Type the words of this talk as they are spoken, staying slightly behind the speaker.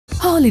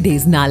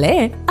Holidays nale,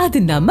 adu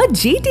namma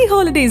GT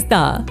Holidays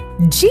da.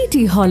 GT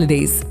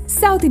Holidays,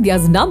 South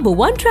India's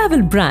 #1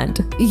 travel brand.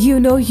 You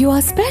know you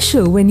are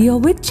special when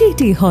you're with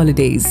GT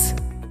Holidays.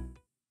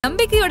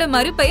 நம்பிக்கையோட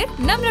மறுபெயர்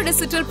நம்மளோட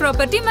Sital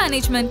property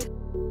management.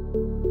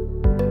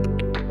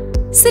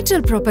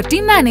 Sital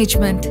property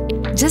management.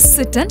 Just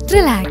sit and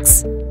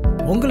relax.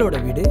 உங்களோட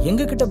வீடு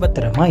எங்க கிட்ட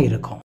பத்திரமா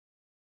இருக்கும்.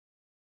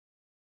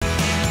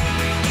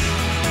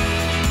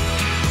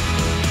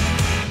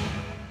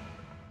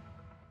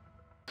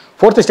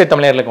 Fourth state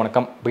தமிழர்களுக்கு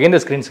வணக்கம். பிகைண்ட் தி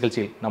ஸ்கிரீன்ஸ்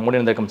நிகழ்ச்சியில் நம்முடன்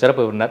இருந்திருக்கும்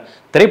சிறப்பு விருந்தினர்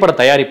திரைப்பட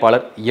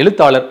தயாரிப்பாளர்,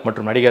 எழுத்தாளர்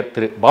மற்றும் நடிகர்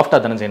திரு பாஃப்டா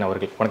தனஞ்சயன்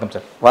அவர்கள். வணக்கம்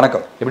சார்.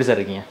 வணக்கம். எப்படி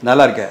சார் இருக்கீங்க?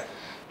 நல்லா இருக்கேன்.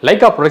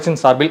 லைகா ப்ரொடக்ஷன்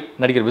சார்பில்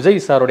நடிகர் விஜய்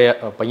சாருடைய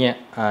பையன்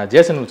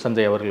ஜேசன்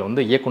சஞ்சய் அவர்கள்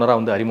வந்து இயக்குனராக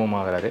வந்து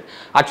அறிமுகமாகிறாரு.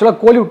 ஆக்சுவலாக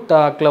கோலிவுட்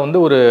டாக்கில் வந்து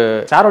ஒரு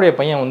சாருடைய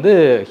பையன் வந்து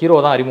ஹீரோ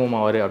தான்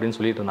அறிமுகமாவார் அப்படின்னு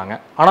சொல்லிட்டு இருந்தாங்க.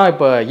 ஆனால்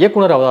இப்போ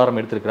இயக்குனர் அவதாரம்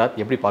எடுத்திருக்கிறார்.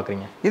 எப்படி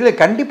பார்க்குறீங்க? இதில்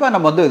கண்டிப்பாக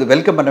நம்ம வந்து இது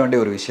வெல்கம் பண்ண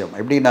வேண்டிய ஒரு விஷயம்.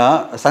 எப்படின்னா,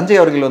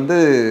 சஞ்சய் அவர்கள் வந்து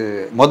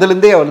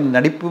முதலிருந்தே அவர்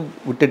நடிப்பு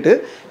விட்டுட்டு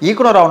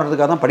இயக்குனர்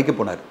ஆகிறதுக்காக தான் படிக்க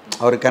போனார்.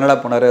 அவர் கனடா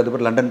போனார்,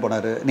 அதுக்கப்புறம் லண்டன்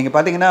போனார். நீங்கள்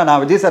பார்த்தீங்கன்னா,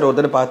 நான் விஜய் சார்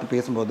ஒருத்தர் பார்த்து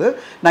பேசும்போது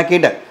நான்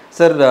கேட்டேன்,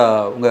 சார்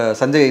உங்கள்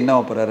சஞ்சய் என்ன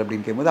போகிறார்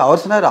அப்படின்னு கேட்கும்போது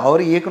அவர் சொன்னார்,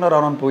 அவர் இயக்குனர்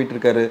ஆகணும்னு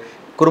போயிட்டுருக்காரு,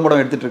 குறும்படம்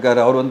எடுத்துகிட்டு இருக்காரு,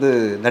 அவர் வந்து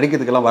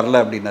நடிக்கிறதுக்கெல்லாம்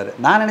வரல அப்படின்னாரு.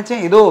 நான்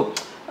நினச்சேன் ஏதோ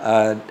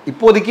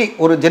இப்போதைக்கு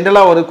ஒரு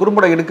ஜென்ரலாக ஒரு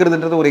குறும்படம்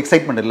எடுக்கிறதுன்றது ஒரு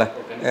எக்ஸைட்மெண்ட் இல்லை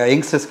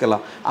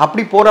யங்ஸ்டர்ஸ்க்கெல்லாம்,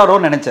 அப்படி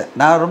போகிறாரோன்னு நினச்சேன்.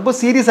 நான் ரொம்ப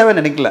சீரியஸாகவே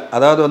நினைக்கல,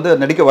 அதாவது வந்து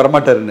நடிக்க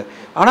வரமாட்டாருன்னு.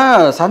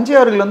 ஆனால் சஞ்சய்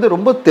அவர்கள் வந்து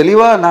ரொம்ப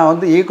தெளிவாக நான்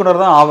வந்து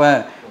இயக்குனர் தான் ஆவேன்,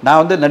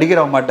 நான் வந்து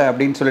நடிகர் ஆக மாட்டேன்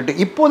அப்படின்னு சொல்லிட்டு,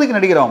 இப்போதைக்கு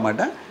நடிகர் ஆக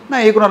மாட்டேன்,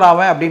 நான் இயக்குனர்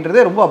ஆவேன்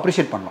அப்படின்றதே ரொம்ப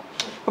அப்ரிஷியேட் பண்ணோம்.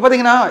 இப்போ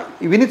பார்த்தீங்கன்னா,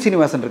 வினித்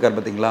சீனிவாசன் இருக்கார்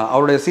பார்த்தீங்களா,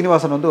 அவருடைய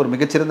சீனிவாசன் வந்து ஒரு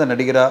மிகச்சிறந்த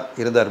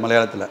நடிகராக இருந்தார்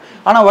மலையாளத்தில்.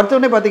 ஆனால்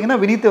வருத்தவனே பார்த்தீங்கன்னா,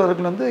 வினித்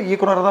அவர்கள் வந்து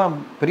இயக்குனர் தான்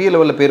பெரிய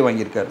லெவலில் பேர்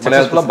வாங்கியிருக்காரு.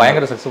 மலையாளத்தில்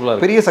பயங்கர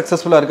சக்ஸஸ்ஃபுல்லாக, பெரிய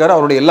சக்ஸஸ்ஃபுல்லாக இருக்கார்.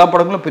 அவருடைய எல்லா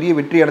படங்களும் பெரிய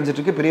வெற்றி அடைஞ்சிட்டு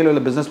இருக்கு, பெரிய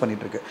லெவலில் பிஸ்னஸ்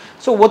பண்ணிட்டு இருக்கு.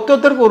 ஸோ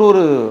ஒருத்தருக்கு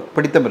ஒரு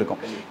பிடித்தம்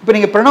இருக்கும். இப்போ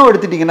நீங்கள் பிரணவ்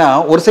எடுத்துட்டிங்கன்னா,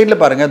 ஒரு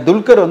சைடில் பாருங்கள்,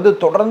 துல்கர் வந்து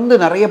தொடர்ந்து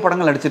நிறைய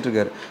படங்கள் நடிச்சிட்டு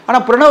இருக்காரு.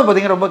 ஆனால் பிரணவ்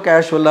பார்த்தீங்கன்னா ரொம்ப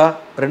கேஷுவலாக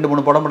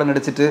 2-3 படம்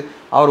நடிச்சிட்டு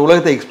அவர்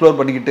உலகத்தை எக்ஸ்ப்ளோர்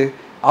பண்ணிக்கிட்டு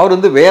அவர்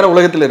வந்து வேறு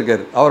உலகத்தில்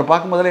இருக்கார். அவர்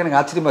பார்க்கும்போதெல்லாம் எனக்கு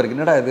ஆச்சரியமாக இருக்குது,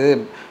 என்னடா இது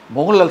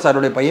மோகன்லால்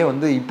சாருடைய பையன்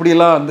வந்து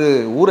இப்படியெல்லாம் வந்து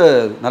ஊரை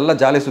நல்லா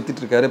ஜாலியாக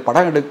சுற்றிட்டு இருக்காரு,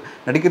 படம்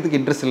நடிக்கிறதுக்கு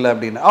இன்ட்ரெஸ்ட் இல்லை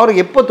அப்படின்னு. அவர்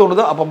எப்போ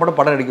தோணுதோ அப்போ மட்டும்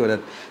படம் நடிக்க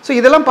வர்றாரு. ஸோ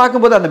இதெல்லாம்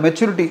பார்க்கும்போது அந்த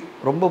மெச்சூரிட்டி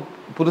ரொம்ப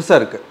புதுசாக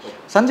இருக்குது.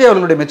 சஞ்சய்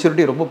அவர்களுடைய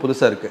மெச்சூரிட்டி ரொம்ப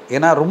புதுசாக இருக்குது.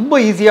 ஏன்னா ரொம்ப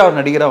ஈஸியாக அவர்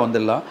நடிகராக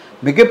வந்துடலாம்.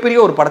 மிகப்பெரிய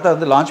ஒரு படத்தை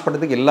வந்து லான்ச்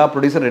பண்ணுறதுக்கு எல்லா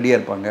ப்ரொடியூசரும் ரெடியாக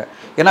இருப்பாங்க.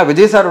 ஏன்னா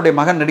விஜய் சாருடைய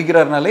மகன்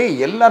நடிக்கிறாருனாலே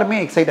எல்லாருமே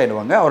எக்ஸைட்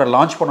ஆகிடுவாங்க, அவரை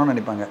லான்ச் பண்ணணும்னு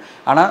நினைப்பாங்க.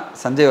 ஆனால்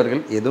சஞ்சய்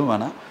அவர்கள் எதுவும்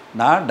வேணாம்,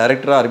 நான்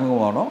டைரக்டராக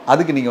அறிமுகமாகணும்,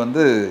 அதுக்கு நீங்கள்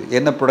வந்து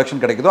என்ன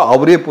ப்ரொடக்ஷன் கிடைக்குதோ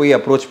அவரே போய்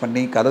அப்ரோச்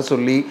பண்ணி கதை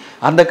சொல்லி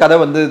அந்த கதை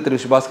வந்து திரு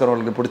சுபாஸ்கர்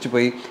அவர்களுக்கு பிடிச்சி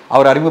போய்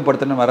அவர்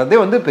அறிமுகப்படுத்தணும்னு வரதே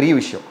வந்து பெரிய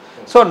விஷயம்.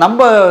 ஸோ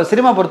நம்ம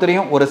சினிமா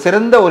பொறுத்தவரையும் ஒரு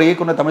சிறந்த ஒரு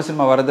இயக்குனர் தமிழ்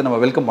சினிமா வரது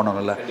நம்ம வெல்கம்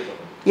பண்ணணும்ல.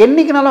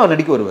 என்றைக்குனாலும் அவர்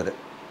நடிக்க வருவார்,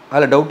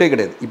 அதில் டவுட்டே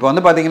கிடையாது. இப்போ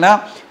வந்து பார்த்தீங்கன்னா,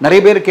 நிறைய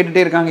பேர்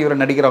கேட்டுகிட்டே இருக்காங்க, இவரை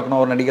நடிகராக்கணும்,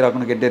 அவர்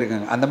நடிகராக்கணும் கேட்டே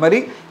இருக்காங்க. அந்த மாதிரி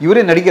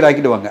இவரே நடிகர்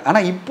ஆக்கிடுவாங்க.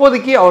 ஆனால்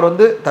இப்போதைக்கு அவர்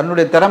வந்து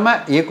தன்னுடைய திறமை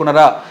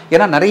இயக்குனராக,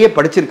 ஏன்னா நிறைய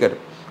படிச்சிருக்காரு,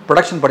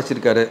 ப்ரொடக்ஷன்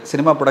படிச்சிருக்காரு,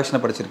 சினிமா ப்ரொடக்ஷனை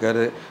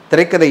படிச்சிருக்காரு,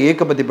 திரைக்கதை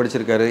இயக்கம் பற்றி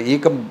படிச்சிருக்காரு,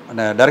 இயக்கம்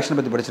டைரக்ஷன்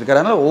பற்றி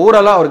படிச்சிருக்காரு. அதனால்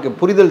ஓவராலாக அவருக்கு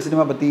புரிதல்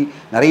சினிமா பற்றி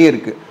நிறைய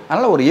இருக்குது.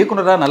 அதனால் ஒரு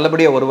இயக்குனராக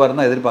நல்லபடியாக வருவார்னு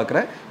தான்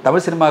எதிர்பார்க்குறேன்.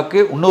 தமிழ்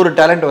சினிமாவுக்கு இன்னொரு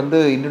டேலண்ட் வந்து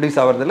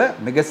இன்ட்ரடியூஸ் ஆகிறதுல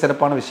மிக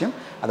சிறப்பான விஷயம்,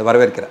 அதை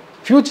வரவேற்கிறேன்.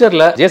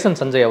 ஃபியூச்சரில் ஜேசன்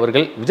சஞ்சய்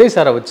அவர்கள் விஜய்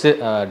சாரை வச்சு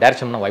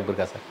டைரக்ஷன் பண்ண வாய்ப்பு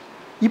இருக்கா சார்?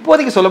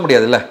 இப்போதைக்கு சொல்ல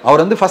முடியாதுல்ல.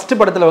 அவர் வந்து ஃபஸ்ட்டு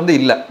படத்தில் வந்து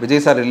இல்லை,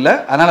 விஜய் சார் இல்லை,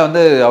 அதனால்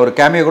வந்து அவர்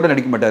கேமியோ கூட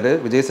நடிக்க மாட்டார்.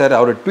 விஜய் சார்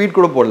அவர் ட்வீட்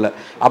கூட போடல.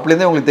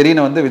 அப்படிலேருந்தே உங்களுக்கு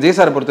தெரியணும், வந்து விஜய்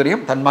சாரை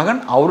பொறுத்தவரையும் தன் மகன்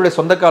அவருடைய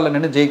சொந்த காலில்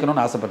நின்று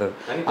ஜெயிக்கணும்னு ஆசைப்படுறாரு.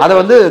 அதை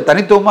வந்து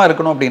தனித்துவமாக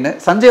இருக்கணும் அப்படின்னு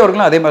சஞ்சய்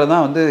அவர்களும் அதே மாதிரி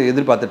தான் வந்து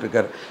எதிர்பார்த்துட்டு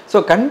இருக்காரு. ஸோ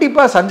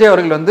கண்டிப்பாக சஞ்சய்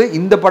அவர்கள் வந்து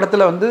இந்த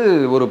படத்தில் வந்து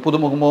ஒரு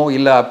புதுமுகமோ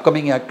இல்லை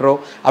அப்கமிங் ஆக்டரோ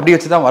அப்படி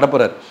வச்சு தான்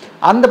வரப்போறாரு.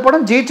 அந்த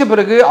படம் ஜெயிச்ச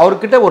பிறகு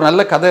அவர்கிட்ட ஒரு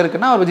நல்ல கதை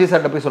இருக்குன்னா அவர் விஜய்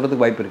சார்கிட்ட போய்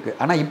சொல்கிறதுக்கு வாய்ப்பு இருக்குது.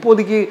 ஆனால்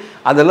இப்போதைக்கு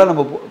அதெல்லாம்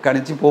நம்ம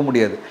கணிச்சு போக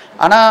முடியாது.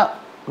 ஆனால்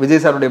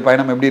விஜய் சாருடைய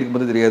பயணம் எப்படி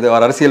இருக்கும்போது தெரியாது.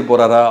 அவர் அரசியல்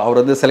போகிறாரா, அவர்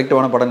வந்து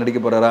செலக்டிவான படம் நடிக்க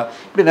போகிறாரா,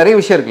 இப்படி நிறைய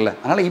விஷயம் இருக்குல்ல.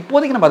 அதனால்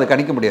இப்போதைக்கு நம்ம அதை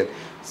கணிக்க முடியாது.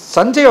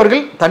 சஞ்சய்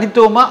அவர்கள்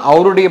தனித்துவமாக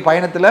அவருடைய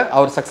பயணத்தில்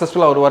அவர்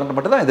சக்ஸஸ்ஃபுல்லாக வருவார்னு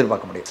மட்டும் தான்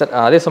எதிர்பார்க்க முடியும் சார்.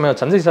 அதே சமயம்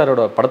சஞ்சய்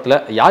சாரோட படத்தில்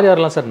யார்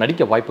யாரெல்லாம் சார்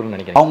நடிக்க வாய்ப்புன்னு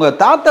நினைக்கிறேன்? அவங்க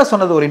தாத்தா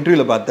சொன்னது ஒரு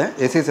இன்டர்வியூவில் பார்த்தேன்.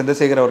 எஸ்.ஏ.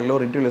 சந்திரசேகர் அவர்கள்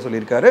ஒரு இன்டர்வியூவில்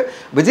சொல்லியிருக்காரு,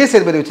 விஜய்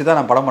சேதுபதி வச்சு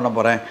தான் நான் படம் பண்ண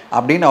போகிறேன்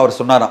அப்படின்னு அவர்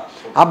சொன்னாராம்,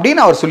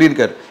 அப்படின்னு அவர்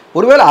சொல்லியிருக்காரு.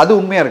 ஒருவேளை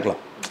அது உண்மையாக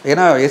இருக்கலாம்.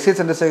 ஏன்னா எஸ்.ஏ.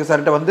 சந்திரசேகர்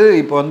சார்கிட்ட வந்து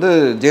இப்போ வந்து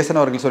ஜேசன்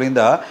அவர்கள்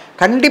சொல்லியிருந்தா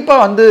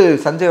கண்டிப்பாக வந்து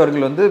சஞ்சய்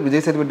அவர்கள் வந்து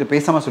விஜய் சேதுபதி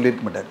பேசாமல்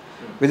சொல்லியிருக்க மாட்டார்.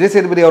 விஜய்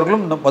சேதுபதி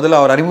அவர்களும் முதல்ல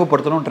அவர்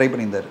அறிமுகப்படுத்தணும்னு ட்ரை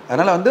பண்ணியிருந்தார்.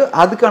 அதனால் வந்து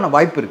அதுக்கான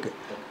வாய்ப்பு இருக்குது.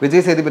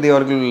 விஜய் சேதுபதி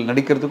அவர்கள்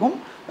நடிக்கிறதுக்கும்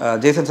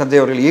ஜேசன்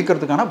சஞ்சய் அவர்கள்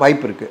இயக்கிறதுக்கான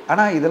வாய்ப்பு இருக்குது.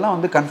 ஆனால் இதெல்லாம்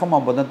வந்து கன்ஃபார்ம்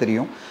ஆகும்போது தான்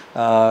தெரியும்.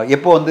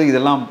 எப்போ வந்து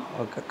இதெல்லாம்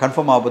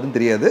கன்ஃபார்ம் ஆகுதுன்னு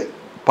தெரியாது.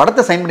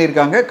 படத்தை சைன்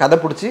பண்ணியிருக்காங்க, கதை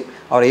பிடிச்சி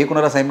அவர்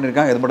இயக்குனராக சைன்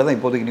பண்ணியிருக்காங்க. இது மட்டும் தான்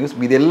இப்போதைக்கு நியூஸ்.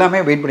 இது எல்லாமே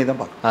வெயிட் பண்ணி தான்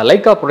பார்க்கலாம்.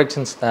 லைகா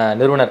ப்ரொடக்ஷன்ஸ்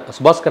நிறுவனர்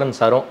சுபாஸ்கரன்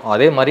சாரும்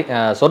அதே மாதிரி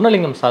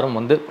சொர்ணலிங்கம் சாரும்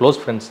வந்து க்ளோஸ்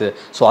ஃப்ரெண்ட்ஸு.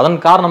 ஸோ அதன்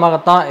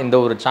காரணமாகத்தான் இந்த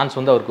ஒரு சான்ஸ்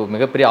வந்து அவருக்கு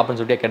மிகப்பெரிய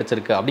ஆப்பர்ச்சுனிட்டியாக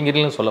கிடைச்சிருக்கு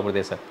அப்படிங்கிறதும்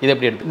சொல்லப்படுதே சார். இது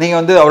எப்படி எடுத்து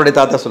நீங்கள் வந்து அவருடைய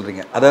தாத்தா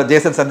சொல்கிறீங்க, அதாவது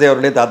ஜேசன் சஞ்சய்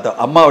அவருடைய தாத்தா,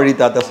 அம்மா வழி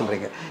தாத்தா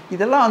சொல்கிறீங்க.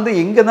 இதெல்லாம் வந்து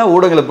எங்கே தான்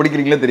ஊடகங்களை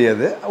பிடிக்கிறீங்களோ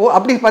தெரியாது.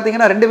 அப்படி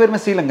பார்த்தீங்கன்னா 2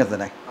 பேருமே ஸ்ரீலங்கன்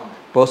தானே.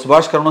 இப்போ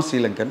சுபாஷ்கரனும்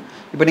ஸ்ரீலங்கன்.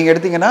 இப்போ நீங்கள்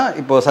எடுத்தீங்கன்னா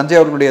இப்போ சஞ்சய்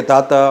அவர்களுடைய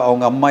தாத்தா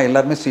அவங்க அம்மா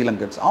எல்லாருமே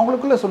ஸ்ரீலங்கன்ஸ்.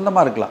 அவங்களுக்குள்ள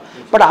சொந்தமாக இருக்கலாம்.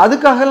 பட்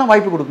அதுக்காகலாம்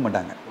வாய்ப்பு கொடுக்க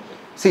மாட்டாங்க.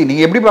 சரி,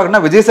 நீங்கள் எப்படி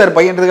பார்க்கணும்னா விஜய் சார்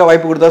பையன்றதுக்காக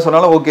வாய்ப்பு கொடுத்தா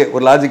சொன்னாலும் ஓகே,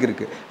 ஒரு லாஜிக்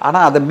இருக்குது.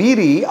 ஆனால் அதை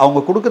மீறி அவங்க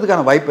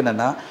கொடுக்கறதுக்கான வாய்ப்பு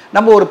என்னென்னா,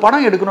 நம்ம ஒரு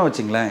படம் எடுக்கணும்னு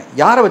வச்சுங்களேன்,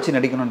 யாரை வச்சு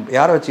நடிக்கணும்,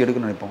 யாரை வச்சு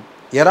எடுக்கணும்னு நினைப்போம்.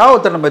 யாராவது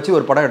ஒருத்தர் நம்ம வச்சு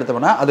ஒரு படம்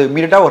எடுத்தோம்னா அது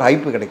இமீடியட்டாக ஒரு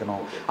ஹைப்பு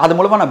கிடைக்கணும், அது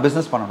மூலமாக நான்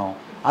பிஸ்னஸ் பண்ணணும்,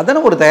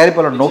 அதான ஒரு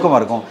தயாரிப்பாளர் நோக்கமாக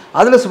இருக்கும்.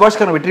 அதில்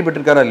சுபாஷ்கரன் வெற்றி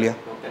பெற்றிருக்காரா இல்லையா?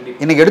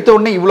 இன்றைக்கி எடுத்த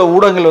உடனே இவ்வளோ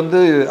ஊடகங்கள்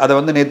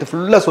அதை நேற்று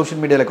ஃபுல்லாக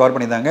சோஷியல் மீடியாவில் கவர்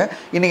பண்ணியிருந்தாங்க.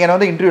 இன்றைக்கி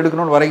என்னை இன்டர்வியூ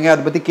எடுக்கணும்னு வரீங்க,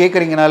 அதை பற்றி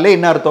கேட்குறீங்கனாலே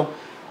என்ன அர்த்தம்?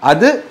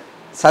 அது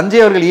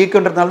சஞ்சய் அவர்கள்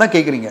இயக்குன்றதுனால தான்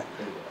கேட்குறீங்க.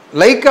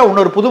 லைக்காக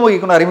இன்னொரு புதுமுக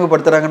இயக்குனர்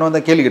அறிமுகப்படுத்துகிறாங்கன்னு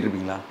வந்து கேள்வி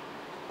கேட்டிருப்பீங்களா?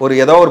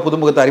 ஏதோ ஒரு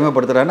புதுமுகத்தை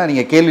அறிமுகப்படுத்துகிறாங்கன்னா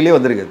நீங்கள் கேள்வியிலே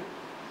வந்திருக்குது.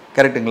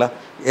 கரெக்டுங்களா?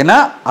 ஏன்னா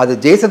அது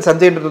ஜேசன்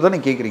சஞ்சய்ன்றது தான்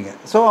நீங்கள் கேட்குறீங்க.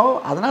 ஸோ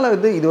அதனால்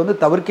இது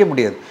தவிர்க்க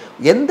முடியாது.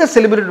 எந்த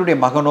செலிபிரிட்டியுடைய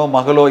மகனோ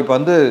மகளோ இப்போ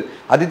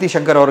அதித்தி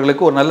சங்கர்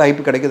அவர்களுக்கு ஒரு நல்ல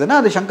ஹைப்பு கிடைக்குதுன்னா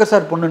அது சங்கர்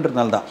சார்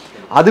பொண்ணுன்றதுனால தான்.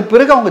 அது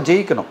பிறகு அவங்க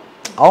ஜெயிக்கணும்.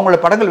 அவங்களோட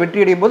படங்கள்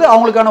வெற்றி அடையும் போது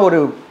அவங்களுக்கான ஒரு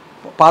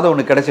பாதை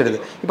ஒன்று கிடைச்சிடுது.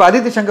 இப்போ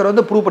அதித்தி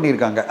சங்கர் ப்ரூவ்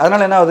பண்ணியிருக்காங்க.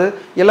 அதனால் என்ன ஆகுது,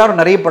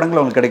 எல்லாரும் நிறைய படங்கள்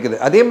அவங்களுக்கு கிடைக்குது.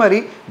 அதே மாதிரி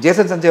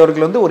ஜேசன் சஞ்சய்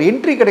அவர்கள் ஒரு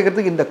என்ட்ரி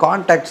கிடைக்கிறதுக்கு இந்த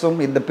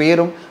கான்டாக்ட்ஸும் இந்த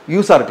பேரும்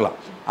யூஸாக இருக்கலாம்.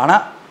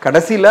 ஆனால்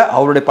கடைசியில்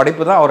அவருடைய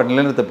படைப்பு தான் அவரை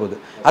நிலைநிறுத்த போகுது.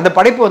 அந்த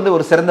படைப்பு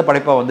ஒரு சிறந்த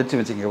படைப்பாக வந்துச்சு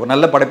வச்சுங்க, ஒரு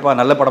நல்ல படைப்பாக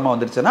நல்ல படமாக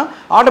வந்துருச்சுன்னா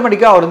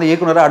ஆட்டோமேட்டிக்காக அவர்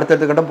இயக்குனராக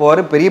அடுத்தடுத்த கட்டம்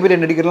போவார். பெரிய பெரிய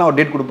நடிகர்லாம் அவர்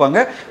டேட் கொடுப்பாங்க,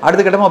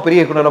 அடுத்த கட்டமாக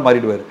பெரிய இயக்குனராக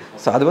மாறிடுவார்.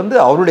 ஸோ அது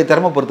அவருடைய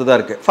திறமை பொறுத்து தான்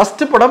இருக்குது.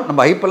 ஃபஸ்ட்டு படம்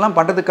நம்ம ஹைப்பெல்லாம்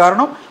பண்ணுறதுக்கு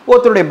காரணம்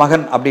ஒருத்தருடைய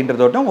மகன்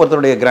அப்படின்றதோட்டம்,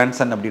 ஒருத்தருடைய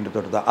கிராண்ட்சன்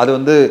அப்படின்றதோட்டு தான்.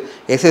 அது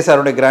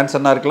எஸ்எஸ்ஆருடைய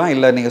கிராண்ட்சன்னாக இருக்கலாம்,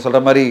 இல்லை நீங்கள்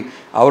சொல்கிற மாதிரி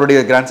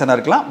அவருடைய கிராண்ட்சனாக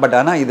இருக்கலாம். பட்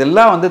ஆனால்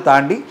இதெல்லாம்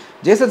தாண்டி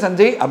ஜேசன்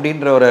சஞ்சய்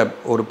அப்படின்ற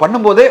ஒரு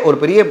பண்ணும்போதே ஒரு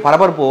பெரிய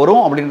பரபரப்பு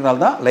வரும் அப்படின்றதால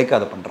தான் லைக்கா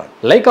அதை பண்ணுறாங்க.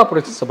 லைக்கா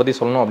ப்ரொடக்ஷன்ஸை பற்றி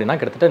சொல்லணும் அப்படின்னா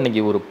கிட்டத்தட்ட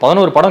இன்றைக்கி ஒரு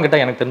 11 படம் கிட்ட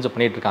எனக்கு தெரிஞ்சு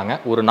பண்ணிட்டு இருக்காங்க.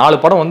 ஒரு 4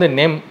 படம்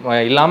நேம்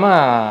இல்லாமல்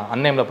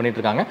அன்னேமில் பண்ணிட்டு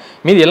இருக்காங்க.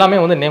 மீதி எல்லாமே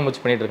நேம்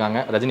வச்சு பண்ணிட்டு இருக்காங்க.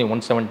 ரஜினி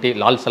 170,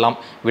 லால் சலாம்,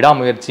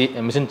 விடாமுயற்சி,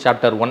 மிஷன்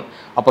சாப்டர் 1,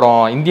 அப்புறம்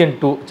இந்தியன்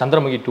 2,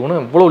 சந்திரமுகி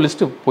 2ன்னு இவ்வளோ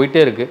லிஸ்ட்டு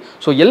போயிட்டே இருக்குது.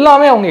 ஸோ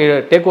எல்லாமே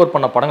அவங்க டேக் ஓவர்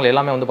பண்ண படங்கள்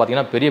எல்லாமே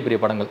பார்த்தீங்கன்னா பெரிய பெரிய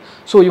படங்கள்.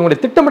 ஸோ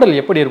இவங்களுடைய திட்டமிடல்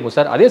எப்படி இருக்கும்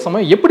சார்? அதே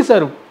சமயம் எப்படி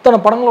சார் இத்தனை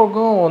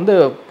படங்களுக்கும்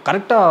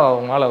கரெக்டாக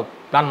அவங்களால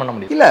பிளான் பண்ண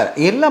முடியும்? இல்லை,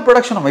 எல்லா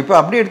ப்ரொடக்ஷனும் இப்போ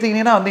அப்படி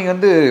எடுத்திங்கன்னா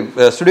இங்கே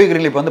ஸ்டுடியோ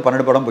கிரீனில் இப்போ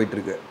 12 படம்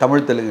போயிட்டுருக்கு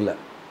தமிழ் தெலுங்கில்.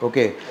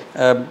 ஓகே,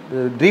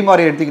 ட்ரீம்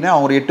வாரியர் எடுத்திங்கன்னா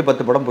ஒரு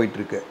 8-10 படம்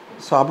போயிட்டுருக்கு.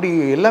 ஸோ அப்படி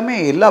எல்லாமே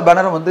எல்லா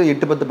பேனரும்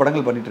 8-10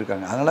 படங்கள் பண்ணிகிட்டு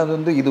இருக்காங்க.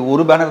 அதனால் இது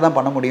ஒரு பேனர் தான்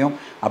பண்ண முடியும்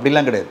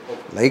அப்படிலாம் கிடையாது.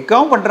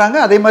 லைக்காவும் பண்ணுறாங்க,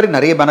 அதே மாதிரி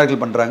நிறைய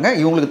பேனர்கள் பண்ணுறாங்க.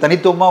 இவங்களுக்கு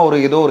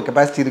தனித்துவமாக ஏதோ ஒரு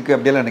கெப்பாசிட்டி இருக்குது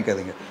அப்படியெல்லாம்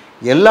நினைக்காதீங்க.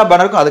 எல்லா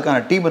பேனருக்கும்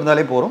அதுக்கான டீம்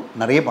இருந்தாலே போகிறோம்,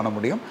 நிறைய பண்ண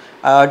முடியும்.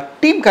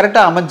 டீம்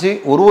கரெக்டாக அமைஞ்சு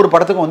ஒரு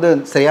படத்துக்கும்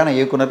சரியான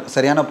இயக்குனர்,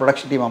 சரியான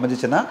ப்ரொடக்ஷன் டீம்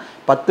அமைஞ்சிச்சுன்னா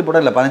 10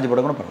 படம் இல்லை 15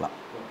 படம் கூட பண்ணலாம்.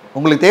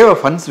 உங்களுக்கு தேவை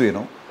ஃபண்ட்ஸ்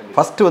வேணும்.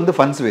 ஃபஸ்ட்டு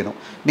ஃபண்ட்ஸ் வேணும்.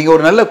 நீங்கள்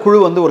ஒரு நல்ல குழு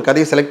ஒரு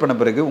கதையை செலக்ட் பண்ண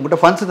பிறகு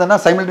உங்கள்கிட்ட ஃபண்ட்ஸ்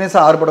இருந்தால்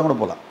சைமல்டேனியஸாக 6 படம் கூட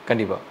போகலாம்.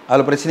 கண்டிப்பாக,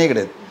 அதில் பிரச்சனையே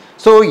கிடையாது.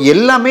 ஸோ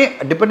எல்லாமே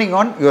டிபெண்டிங்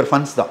ஆன் யுவர்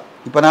ஃபண்ட்ஸ் தான்.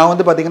 இப்போ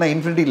நான் பார்த்தீங்கன்னா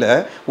இன்ஃபினிட்டியில்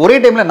ஒரே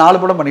டைமில்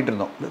 4 படம் பண்ணிட்டு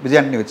இருந்தோம்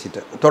விஜய் ஆண்டனி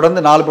வச்சுட்டு.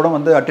 தொடர்ந்து 4 படம்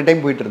அட்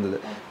டைம் போயிட்டு இருந்தது.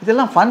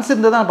 இதெல்லாம் ஃபண்ட்ஸ்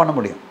இருந்தால் தான் பண்ண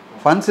முடியும்.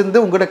 ஃபண்ட்ஸ்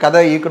உங்கள்கிட்ட கதை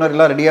இயக்குனர்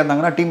எல்லாம் ரெடியாக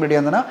இருந்தாங்கன்னா, டீம் ரெடியாக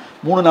இருந்தாங்கன்னா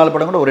 3-4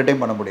 படம் கூட ஒரே டைம்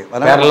பண்ண முடியும்.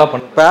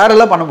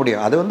 பேரலாக பண்ண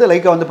முடியும். அது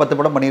லைக்கா 10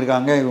 படம்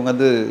பண்ணியிருக்காங்க. இவங்க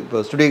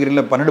இப்போ ஸ்டுடியோ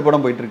கிரீனில் 12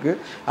 படம் போயிட்டுருக்கு.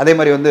 அதே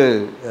மாதிரி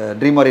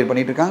ட்ரீம் வாரியர்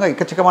பண்ணிட்டு இருக்காங்க.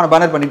 எக்கச்சக்கமான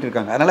பேனர் பண்ணிட்டு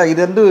இருக்காங்க. அதனால்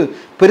இது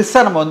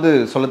பெருசாக நம்ம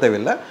சொல்ல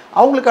தேவையில்லை.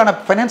 அவங்களுக்கான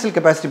ஃபைனான்சியல்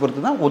கெப்பாசிட்டி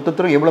பொறுத்து தான்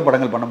ஒருத்தரும் எவ்வளோ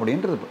படங்கள் பண்ண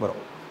முடியுன்றது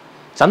வரும்.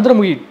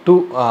 சந்திரமுகி 2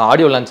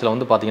 ஆடியோ லான்ச்சில்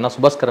பார்த்தீங்கன்னா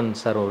சுபாஷ்கரன்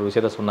சார் ஒரு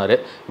விஷயத்த சொன்னார்.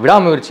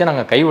 விடாமுயற்சியை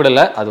நாங்கள்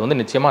கைவிடலை, அது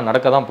நிச்சயமாக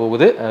நடக்க தான்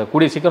போகுது,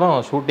 கூடிய சீக்கிரம்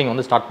ஷூட்டிங்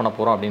ஸ்டார்ட் பண்ண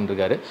போகிறோம் அப்படின்னு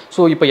இருக்காரு.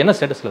 ஸோ இப்போ என்ன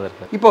ஸ்டேட்டஸில்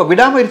இருக்குது? இப்போ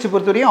விடாமுயற்சி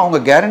பொறுத்தவரையும் அவங்க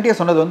கேரண்டியாக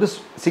சொன்னது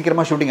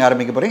சீக்கிரமாக ஷூட்டிங்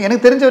ஆரம்பிக்க போகிறேன்.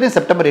 எனக்கு தெரிஞ்ச வரையும்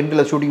செப்டம்பர்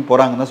எண்டில் ஷூட்டிங்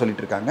போகிறாங்கன்னு தான்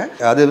சொல்லிட்டு இருக்காங்க.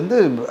 அது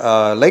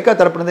லைக்கா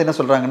தரப்புலேருந்து என்ன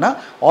சொல்கிறாங்கன்னா,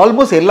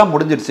 ஆல்மோஸ்ட் எல்லாம்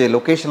முடிஞ்சிருச்சு,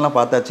 லொக்கேஷன்லாம்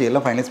பார்த்தாச்சு,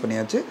 எல்லாம் ஃபைனலைஸ்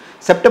பண்ணியாச்சு,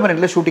 செப்டம்பர்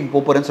எண்டில் ஷூட்டிங்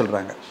போகிறேன்னு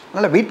சொல்கிறாங்க.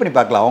 அதனால் வெயிட் பண்ணி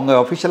பார்க்கலாம்.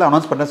 அவங்க அஃபிஷியலாக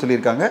அனௌன்ஸ் பண்ண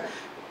சொல்லியிருக்காங்க.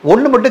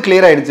 ஒன்று மட்டும்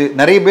கிளியர் ஆகிடுச்சு.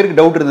 நிறைய பேருக்கு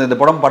டவுட் இருந்தது, இந்த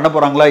படம் பண்ண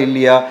போகிறாங்களா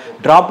இல்லையா,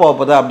 ட்ராப்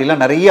ஆகப்போதா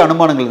அப்படிலாம் நிறைய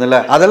அனுமானங்கள் இருந்ததில்ல.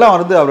 அதெல்லாம்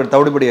அவர்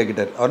தவிடுபடி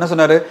ஆக்கிட்டார். அவர் என்ன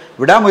சொன்னார்,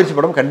 விடாமுயற்சி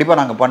படம் கண்டிப்பாக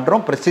நாங்கள்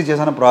பண்ணுறோம்,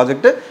 ப்ரெஸ்டீஜியஸான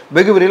ப்ராஜெக்ட்,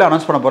 வெகு விரைவில்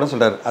அனௌன்ஸ் பண்ண போகிறோன்னு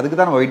சொல்கிறார். அதுக்கு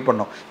தான் நம்ம வெயிட்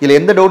பண்ணோம். இதில்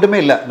எந்த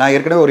டவுட்டுமே இல்லை. நான்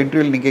ஏற்கனவே ஒரு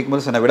இன்டர்வியூவில் நீங்கள்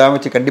கேட்கும்போது சொன்னேன்,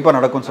 விடாமுயற்சி கண்டிப்பாக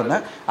நடக்கும்னு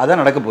சொன்னேன்.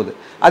 அதான் நடக்க போகுது.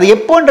 அது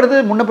எப்போன்றது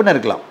முன்ன பின்ன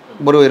இருக்கலாம்,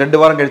 ஒரு 2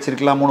 வாரம்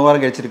கழிச்சிருக்கலாம், 3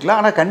 வாரம் கழிச்சிருக்கலாம்.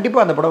 ஆனால்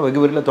கண்டிப்பாக அந்த படம்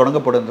வெகு விரைவில்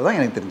தொடங்கப்படுறது தான்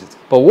எனக்கு தெரிஞ்சது.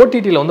 இப்போ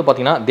ஓடிடியில்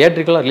பார்த்தீங்கன்னா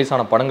தியேட்ரிக்கலாக ரிலீஸ்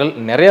ஆன படங்கள்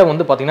நிறைய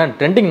பார்த்தீங்கன்னா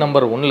ட்ரெண்டிங்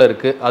நம்பர் 1ல்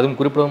இருக்குது. அதுவும்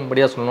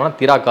குறிப்பிடும்படியாக சொல்லணும்னா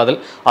தீராக்காதல்,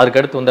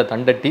 அதுக்கடுத்து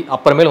தண்டட்டி,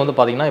 அப்புறமேல்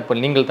பார்த்தீங்கன்னா இப்போ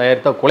நீங்கள்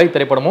தயாரித்த கொலை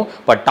திரைப்படமும்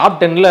இப்போ டாப்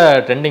 10ல்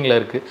ட்ரெண்டிங்கில்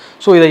இருக்குது.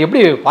 ஸோ இதை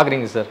எப்படி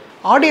பார்க்குறீங்க சார்?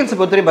 ஆடியன்ஸை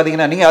பொறுத்தவரையும்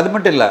பார்த்தீங்கன்னா, நீங்கள் அது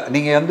மட்டும் இல்லை,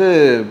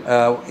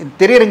 நீங்கள்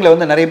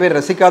திரையரங்கில் நிறைய பேர்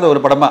ரசிக்காத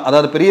ஒரு படமாக,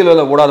 அதாவது பெரிய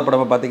அளவில் ஓடாத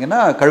படமாக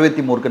பார்த்தீங்கன்னா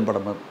கழுவேத்தி மூர்க்கன்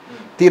படம்,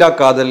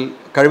 தீராக்காதல்,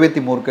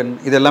 கழுவேத்தி மூர்க்கன்,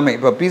 இது எல்லாமே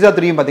இப்போ பீஸா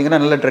 3 பார்த்தீங்கன்னா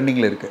நல்ல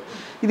ட்ரெண்டிங்கில் இருக்குது.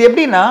 இது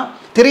எப்படின்னா,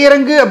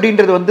 திரையரங்கு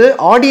அப்படின்றது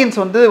ஆடியன்ஸ்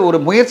ஒரு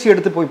முயற்சி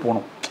எடுத்து போய்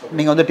போகணும்.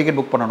 நீங்கள் டிக்கெட்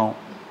புக் பண்ணணும்,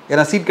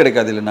 ஏன்னா சீட்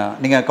கிடைக்காது. இல்லைன்னா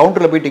நீங்கள்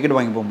கவுண்டரில் போய் டிக்கெட்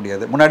வாங்கி போக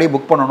முடியாது. முன்னாடியே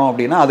புக் பண்ணணும்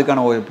அப்படின்னா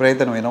அதுக்கான ஒரு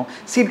பிரயத்தனம் வேணும்.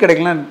 சீட்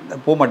கிடைக்கலாம்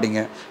போக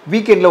மாட்டீங்க.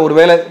 வீக்கெண்டில் ஒரு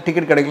வேளை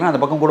டிக்கெட் கிடைக்கலாம்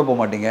அந்த பக்கம் கூட போக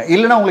மாட்டீங்க.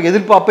 இல்லைனா உங்களுக்கு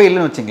எதிர்பார்ப்பே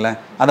இல்லைன்னு வச்சிங்களேன்,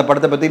 அந்த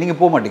படத்தை பற்றி நீங்கள்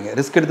போக மாட்டீங்க,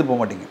 ரிஸ்க் எடுத்து போக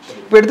மாட்டீங்க.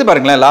 இப்போ எடுத்து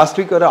பாருங்களேன், லாஸ்ட்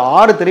வீக் ஒரு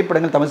 6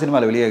 திரைப்படங்கள் தமிழ்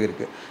சினிமாவில் வெளியாக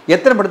இருக்குது.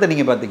 எத்தனை படத்தை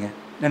நீங்கள் பார்த்தீங்க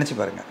நினச்சி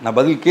பாருங்கள். நான்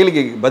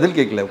பதில்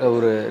கேட்கல,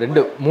 ஒரு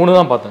 2-3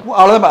 தான் பார்த்தேன்.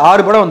 அவ்வளோதான்,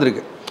 6 படம்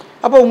வந்திருக்கு.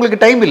 அப்போ உங்களுக்கு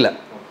டைம் இல்லை,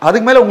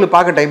 அதுக்கு மேலே உங்களுக்கு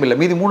பார்க்க டைம் இல்லை.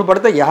 மீதி 3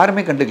 படத்தை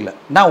யாருமே கண்டுக்கல.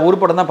 நான் ஒரு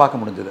படம் தான் பார்க்க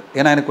முடிஞ்சது.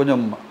 ஏன்னா எனக்கு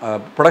கொஞ்சம்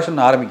ப்ரொடக்ஷன்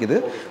ஆரம்பிக்குது.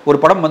 ஒரு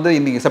படம் வந்து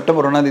இன்றைக்கி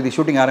செப்டம்பர் 1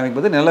 షూటింగ్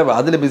ஆரம்பிக்கும்போது நல்லா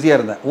அதில் பிஸியாக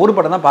இருந்தேன். ஒரு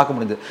படம் தான் பார்க்க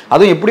முடிஞ்சது.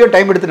 அதுவும் எப்படியோ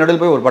டைம் எடுத்து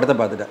நடுவில் போய் ஒரு படத்தை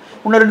பார்த்துட்டேன்.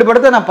 இன்னும் 2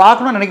 படத்தை நான்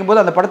பார்க்கணும்னு நினைக்கும்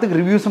போது அந்த படத்துக்கு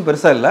ரிவ்யூஸும்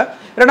பெருசாக இல்லை.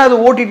 ஏன்னா அது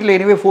ஓடிடியில்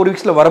எனிவே 4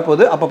 வீக்ஸில்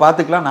வரப்போது, அப்போ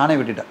பார்த்துக்கலாம் நானே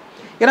விட்டுட்டேன்.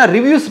 ஏன்னா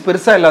ரிவ்யூஸ்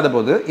பெருசாக இல்லாத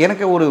போது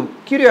எனக்கு ஒரு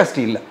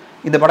கியூரியாசிட்டி இல்லை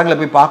இந்த படங்களை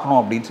போய் பார்க்கணும்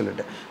அப்படின்னு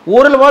சொல்லிட்டு.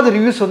 ஓரளவாவது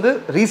ரிவ்யூஸ் வந்து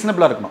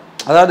ரீசனபிளாக இருக்கணும்.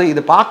 அதாவது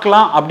இது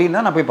பார்க்கலாம் அப்படின்னு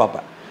தான் நான் போய்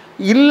பார்ப்பேன்.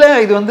 இல்லை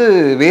இது வந்து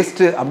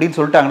வேஸ்ட்டு அப்படின்னு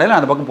சொல்லிட்டாங்களே நான்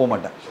அந்த பக்கம் போக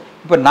மாட்டேன்.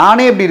 இப்போ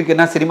நானே எப்படி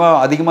இருக்குன்னா, சினிமா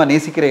அதிகமாக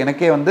நேசிக்கிற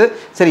எனக்கே வந்து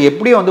சரி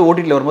எப்படியும் வந்து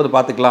ஓடிடியில் வரும்போது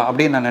பார்த்துக்கலாம்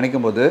அப்படின்னு நான்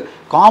நினைக்கும் போது,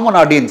 காமன்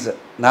ஆடியன்ஸ்,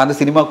 நான் வந்து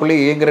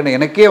சினிமாக்குள்ளேயே இயங்குறேன்னு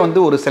எனக்கே வந்து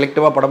ஒரு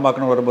செலக்டிவாக படம்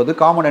பார்க்கணும் வரும்போது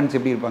காமன் ஆடியன்ஸ்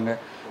எப்படி இருப்பாங்க?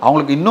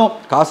 அவங்களுக்கு இன்னும்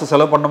காசு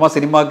செலவு பண்ணணுமா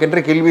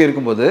சினிமாக்குன்ற கேள்வி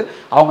இருக்கும்போது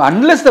அவங்க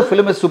unless the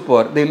film is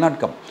super they will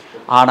not come.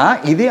 ஆனால்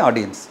இதே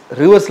ஆடியன்ஸ்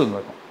ரிவர்சல்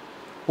இருக்கும்.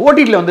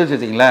 ஓடிடியில் வந்து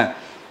வச்சுக்கிங்களேன்,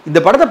 இந்த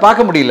படத்தை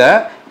பார்க்க முடியல,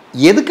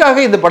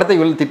 எதுக்காக இந்த படத்தை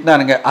இவ்வளோ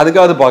திட்டினானுங்க,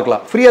 அதுக்காவது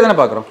பார்க்கலாம், ஃப்ரீயாக தானே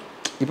பார்க்குறோம்.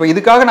 இப்போ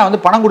இதுக்காக நான்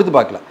வந்து பணம் கொடுத்து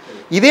பார்க்கல.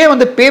 இதே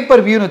வந்து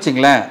பேப்பர் வியூன்னு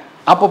வச்சிங்களேன்,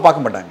 அப்போ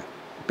பார்க்க மாட்டாங்க.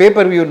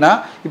 பேப்பர் வியூன்னா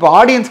இப்போ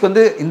ஆடியன்ஸ்க்கு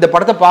வந்து இந்த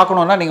படத்தை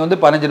பார்க்கணுன்னா நீங்கள் வந்து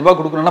 15 ரூபா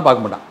கொடுக்கணுன்னா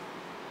பார்க்க மாட்டான்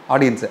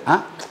ஆடியன்ஸு.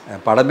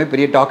 படமே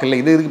பெரிய டாக் இல்லை,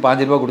 இதுக்கு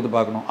 5 ரூபா கொடுத்து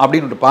பார்க்கணும்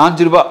அப்படின்னு.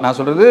 5 ரூபா நான்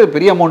சொல்கிறது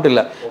பெரிய அமௌண்ட்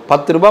இல்லை,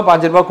 10 ரூபா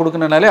 5 ரூபா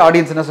கொடுக்கணுனாலே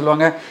ஆடியன்ஸ் என்ன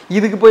சொல்லுவாங்க,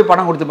 இதுக்கு போய்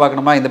பணம் கொடுத்து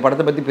பார்க்கணுமா, இந்த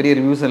படத்தை பற்றி பெரிய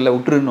ரிவ்யூஸ் இல்லை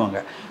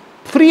விட்டுருன்னுவாங்க.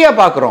 ஃப்ரீயாக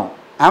பார்க்குறோம்,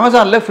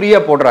 அமேசானில்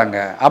ஃப்ரீயாக போடுறாங்க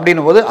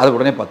அப்படின்னும் போது அது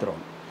உடனே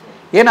பார்த்துருவாங்க.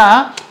 ஏன்னா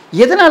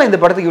எதனால் இந்த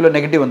படத்துக்கு இவ்வளோ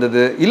நெகட்டிவ்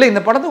வந்தது, இல்லை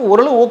இந்த படத்துக்கு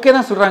ஓரளவு ஓகே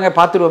தான் சொல்கிறாங்க,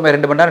 பார்த்துருவோமே,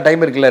 2 மணி நேரம்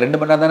டைம் இருக்குல்ல, 2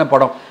 மணி நேரம் தானே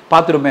படம்,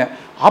 பார்த்துருவோமே,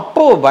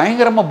 அப்போது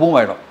பயங்கரமாக பூம்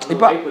ஆகிடும்.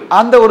 இப்போ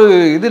அந்த ஒரு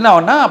இதுனா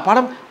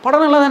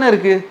படம் நல்லா தானே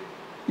இருக்குது.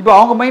 இப்போ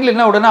அவங்க மைண்டில்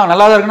என்ன உடனே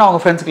நல்லா தான் இருக்குன்னு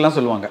அவங்க ஃப்ரெண்ட்ஸுக்கெல்லாம்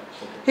சொல்லுவாங்க,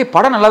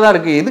 படம் நல்லா தான்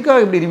இருக்குது,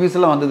 எதுக்காக இப்படி ரிவ்யூஸ்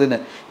எல்லாம் வந்ததுன்னு.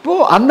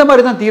 இப்போது அந்த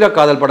மாதிரி தான் தீரா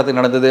காதல் படத்துக்கு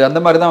நடந்தது, அந்த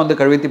மாதிரி தான் வந்து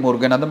கழுவத்தி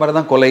முருகன், அந்த மாதிரி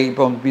தான் கொலை,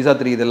 இப்போ பீஸா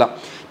 3 இதெல்லாம்.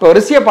 இப்போ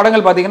வரிசையாக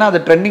படங்கள் பார்த்தீங்கன்னா அது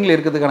ட்ரெண்டிங்கில்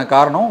இருக்கிறதுக்கான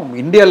காரணம்,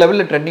 இந்தியா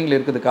லெவலில் ட்ரெண்டிங்கில்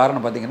இருக்கிறது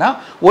காரணம் பார்த்தீங்கன்னா,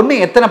 ஒன்று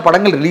எத்தனை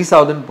படங்கள் ரிலீஸ்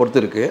ஆகுதுன்னு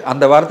பொறுத்து இருக்குது.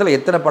 அந்த வாரத்தில்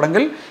எத்தனை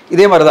படங்கள்,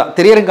 இதே மாதிரி தான்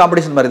திரையரங்கு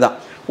காம்படிஷன் மாதிரி தான்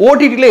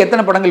ஓடிடியில்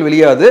எத்தனை படங்கள்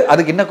வெளியாகுது,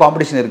 அதுக்கு என்ன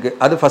காம்படிஷன் இருக்குது,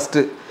 அது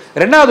ஃபஸ்ட்டு.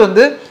 ரெண்டாவது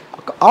வந்து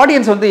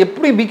ஆடியன்ஸ் வந்து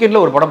எப்படி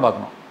வீக்கெண்டில் ஒரு படம்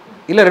பார்க்கணும்,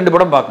 இல்லை 2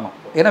 படம் பார்க்கணும்.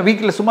 ஏன்னா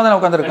வீக்கில் சும்மா தானே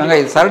உட்காந்துருக்காங்க,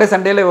 சாட்டர்டே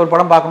சண்டேல ஒரு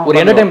படம் பார்க்கணும், ஒரு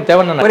என்டர்டைன்மெண்ட்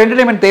தேவை, ஒரு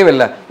என்டர்டைன்மெண்ட்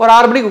தேவையில்லை. ஒரு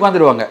 6 மணிக்கு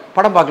உட்காந்துருவாங்க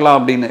படம் பார்க்கலாம்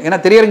அப்படின்னு. ஏன்னா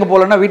திரையரங்கு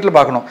போகலன்னா வீட்டில்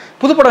பார்க்கணும்.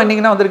 புது படம்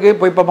இன்னைக்குன்னா வந்திருக்கு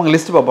போய் பார்ப்பாங்க,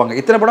 லிஸ்ட் பார்ப்பாங்க,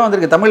 இத்தனை படம்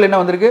வந்திருக்கு, தமிழில்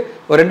என்ன வந்திருக்கு,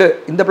 ஒரு 2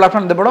 இந்த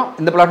பிளாட்ஃபார்ம் இந்த படம்,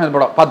 இந்த பிளாட்ஃபார்ம் இந்த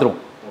படம் பார்த்துருவோம்,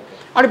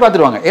 அப்படி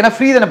பார்த்துருவாங்க. ஏன்னா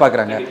ஃப்ரீ தானே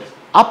பார்க்குறாங்க.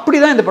 அப்படி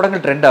தான் இந்த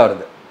படங்கள் ட்ரெண்ட்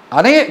ஆகுது.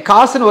 அதே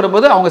காசுன்னு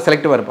வரும்போது அவங்க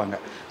செலக்டிவாக இருப்பாங்க.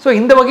 ஸோ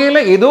இந்த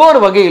வகையில் ஏதோ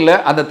ஒரு வகையில்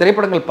அந்த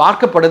திரைப்படங்கள்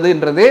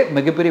பார்க்கப்படுதுன்றதே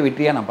மிகப்பெரிய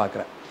வெற்றியாக நான்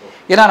பார்க்குறேன்.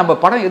 ஏன்னா நம்ம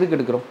படம் எதுக்கு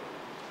எடுக்கிறோம்,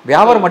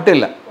 வியாபாரம் மட்டும்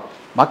இல்லை,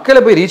 மக்களை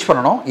போய் ரீச்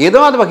பண்ணணும்.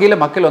 ஏதாவது வகையில்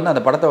மக்கள் வந்து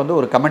அந்த படத்தை வந்து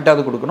ஒரு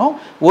கமெண்ட்டாவது கொடுக்கணும்,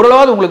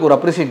 ஓரளவாவது உங்களுக்கு ஒரு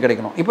அப்ரிஷியேட்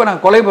கிடைக்கணும். இப்போ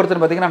நான் கொலை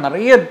பொறுத்துன்னு பார்த்தீங்கன்னா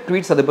நிறைய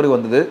ட்வீட்ஸ் அது பிறகு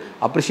வந்தது,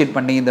 அப்ரிஷியேட்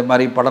பண்ணி இந்த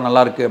மாதிரி படம்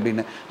நல்லா இருக்குது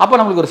அப்படின்னு. அப்போ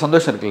நம்மளுக்கு ஒரு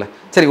சந்தோஷம் இருக்குல்ல,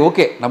 சரி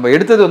ஓகே நம்ம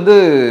எடுத்தது வந்து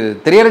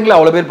திரையரங்கில்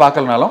அவ்வளோ பேர்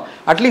பார்க்கலனாலும்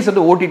அட்லீஸ்ட்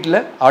வந்து ஓடிடியில்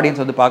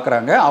ஆடியன்ஸ் வந்து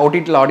பார்க்குறாங்க,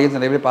 ஓடிடியில் ஆடியன்ஸ்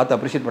நிறைய பேர் பார்த்து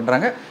அப்ரிஷியேட்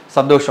பண்ணுறாங்க,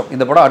 சந்தோஷம்,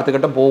 இந்த படம் அடுத்த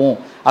கட்டம் போகும்,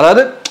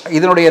 அதாவது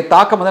இதனுடைய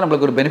தாக்கம் வந்து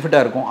நம்மளுக்கு ஒரு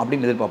பெனிஃபிட்டாக இருக்கும்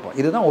அப்படின்னு எதிர்பார்ப்போம்.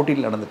 இதுதான்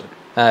ஓடிடியில் நடந்துட்டு இருக்கு.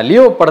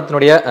 லியோ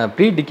படத்தினுடைய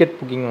ப்ரீ டிக்கெட்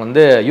புக்கிங்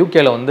வந்து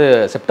யூகேல வந்து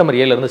செப்டம்பர்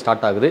 7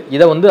 ஸ்டார்ட் ஆகுது.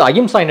 இதை வந்து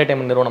அஹிம்சா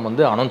என்டர்டைன்மெண்ட் நிறுவனம்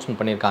வந்து அனௌன்ஸ்மெண்ட்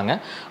பண்ணியிருக்காங்க.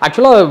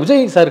 ஆக்சுவலாக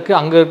விஜய் சாருக்கு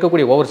அங்கே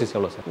இருக்கக்கூடிய ஓவர்சீஸ்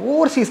எவ்வளோ சார்?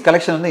 ஓவர்சீஸ்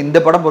கலெக்ஷன் வந்து இந்த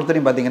படம்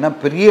பொறுத்தவரையும் பார்த்தீங்கன்னா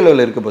பெரிய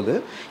அளவில் இருக்க போது,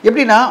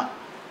 எப்படின்னா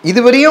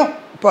இதுவரையும்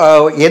இப்போ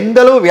எந்த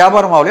அளவு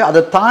வியாபாரம் ஆகலையோ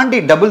அதை தாண்டி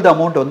டபுள் த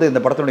அமௌண்ட் வந்து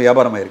இந்த படத்தினுடைய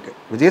வியாபாரமாக இருக்குது.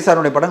 விஜய்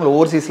சாருடைய படங்கள்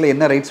ஓவர்சீஸில்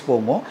என்ன ரைட்ஸ்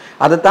போகுமோ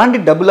அதை தாண்டி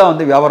டபுளாக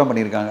வந்து வியாபாரம்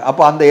பண்ணியிருக்காங்க.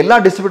 அப்போ அந்த எல்லா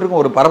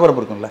டிஸ்ட்ரிபியூட்டருக்கும் ஒரு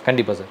பரபரப்பு இருக்கும்ல.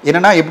 கண்டிப்பாக சார்.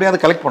 என்னன்னா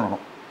எப்படியாவது கலெக்ட்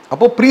பண்ணணும்.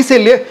 அப்போது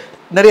ப்ரீசேல்லே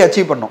நிறைய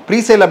அச்சீவ் பண்ணணும்.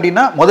 ப்ரீசேல்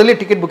அப்படின்னா முதல்ல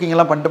டிக்கெட் புக்கிங்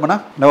எல்லாம் பண்ணிட்டோம்னா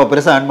நம்ம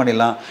பெருசாக ஏர்ன்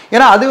பண்ணிடலாம்.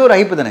 ஏன்னா அது ஒரு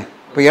ஹைப்பு தானே.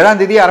 இப்போ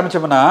 7ஆம் தேதி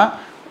ஆரம்பித்தோம்னா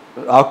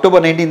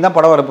அக்டோபர் 19 தான்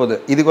படம் வரப்போகுது.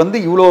 இதுக்கு வந்து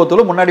இவ்வளோ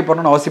தூரம் முன்னாடி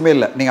பண்ணணும்னு அவசியமே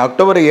இல்லை. நீங்கள்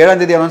அக்டோபர்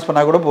 7ஆம் தேதி அனௌன்ஸ்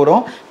பண்ணால் கூட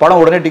போகிறோம்,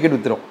 படம் உடனே டிக்கெட்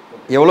விற்றுரும்.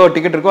 எவ்வளோ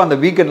டிக்கெட் இருக்கோ அந்த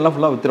வீக்கெண்ட்லாம்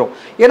ஃபுல்லாக விற்றுரும்.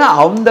 ஏன்னா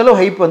அந்தளவு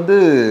ஹைப் வந்து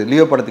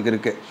லியோ படத்துக்கு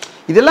இருக்குது.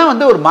 இதெல்லாம்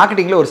வந்து ஒரு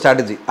மார்க்கெட்டிங்கில் ஒரு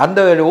ஸ்ட்ராட்டஜி. அந்த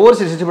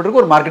ஓவர்சீஸ்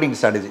டிஸ்ட்ரிபியூட்டருக்கு ஒரு மார்க்கெட்டிங்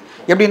ஸ்ட்ராட்டஜி.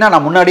 எப்படின்னா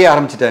நான் முன்னாடியே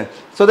ஆரம்பிச்சிட்டேன்,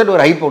 ஸோ தட்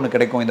ஒரு ஹைப் ஒன்று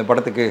கிடைக்கும் இந்த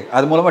படத்துக்கு,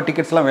 அது மூலமாக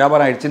டிக்கெட்ஸ்லாம்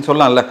வியாபாரம் ஆகிடுச்சின்னு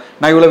சொல்லலாம்ல.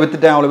 நான் இவ்வளோ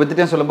விற்றுட்டேன் அவ்வளோ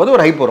விற்றுட்டேன்னு சொல்லும்போது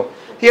ஒரு ஹைப் வரும்.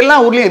 எல்லா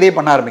ஊர்லேயும் இதே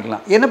பண்ண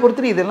ஆரம்பிக்கலாம். என்னை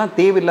பொறுத்து இதெல்லாம்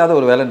தேவையில்லாத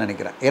ஒரு வேலைன்னு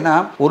நினைக்கிறேன். ஏன்னா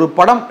ஒரு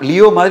படம்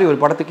லியோ மாதிரி ஒரு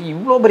படத்துக்கு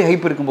இவ்வளோ பெரிய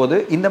ஹைப் இருக்கும்போது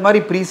இந்த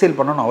மாதிரி ப்ரீசேல்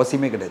பண்ணணும்னு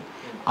அவசியமே கிடையாது.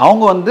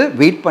 அவங்க வந்து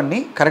வெயிட் பண்ணி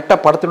கரெக்டாக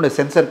படத்தினுடைய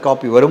சென்சர்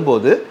காப்பி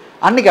வரும்போது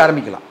அன்றைக்கி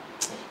ஆரம்பிக்கலாம்.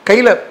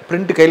 கையில்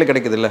பிரிண்ட் கையில்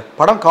கிடைக்குது இல்லை,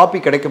 படம் காப்பி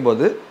கிடைக்கும்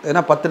போது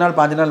ஏன்னா 10 நாள்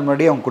 5 நாள்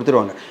முன்னாடியே அவங்க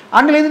கொடுத்துருவாங்க.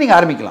 அங்கேருந்து நீங்கள்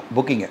ஆரம்பிக்கலாம்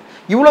புக்கிங்கை.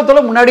 இவ்வளோ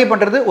தொலை முன்னாடியே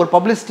பண்ணுறது ஒரு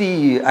பப்ளிசிட்டி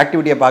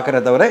ஆக்டிவிட்டியை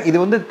பார்க்குறத தவிர இது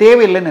வந்து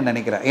தேவையில்லைன்னு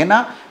நினைக்கிறேன். ஏன்னா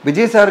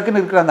விஜய்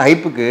சாருக்குன்னு இருக்கிற அந்த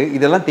ஹைப்புக்கு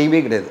இதெல்லாம்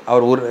தேவையே கிடையாது.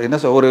 அவர்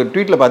ஒரு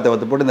ட்வீட்டில்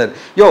பார்த்து போட்டுருந்தார்,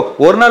 யோ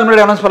ஒரு நாள்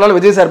முன்னாடி அனௌன்ஸ் பண்ணாலும்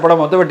விஜய் சார்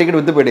படம் மொத்தம் டிக்கெட்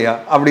விற்று போயிடுயா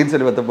அப்படின்னு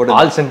சொல்லி போட்டு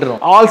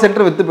ஆல்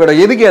சென்டர் விற்று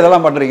போயிடும், எதுக்கு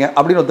அதெல்லாம் பண்ணுறீங்க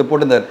அப்படின்னு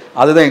போட்டுருந்தார்.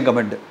 அதுதான் என்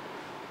comment.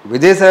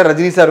 Vijay sir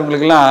Rajini sir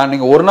உங்களுக்குலாம்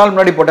நீங்கள் ஒரு நாள்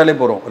முன்னாடி போட்டாலே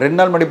போகிறோம், 2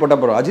 நாள் முன்னாடி போட்டால்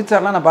போகிறோம். அஜித்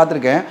சார்லாம் நான்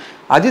பார்த்துருக்கேன்,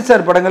 அஜித்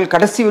சார் படங்கள்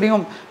கடைசி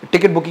வரையும்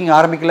டிக்கெட் புக்கிங்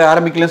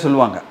ஆரம்பிக்கலன்னு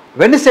சொல்லுவாங்க.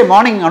 வெட்னஸ்டே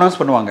மார்னிங் அனௌன்ஸ்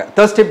பண்ணுவாங்க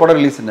Thursday படம்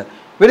ரிலீஸ்ன்னு.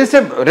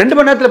 வெட்னஸ்டே 2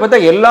 மணி நேரத்தில்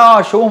பார்த்தா எல்லா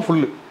ஷோவும்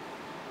ஃபுல்லு.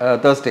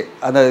 Thursday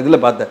அந்த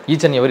இதில் பார்த்தேன்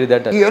ஈச் அண்ட் எவரி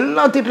தேட்டர்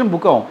எல்லா தியேட்டரும்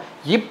புக் ஆகும்.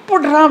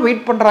 எப்படா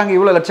வெயிட் பண்ணுறாங்க,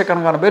 இவ்வளோ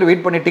லட்சக்கணக்கான பேர்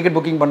வெயிட் பண்ணி டிக்கெட்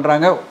புக்கிங்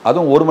பண்ணுறாங்க,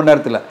 அதுவும் 1 மணி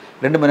நேரத்தில்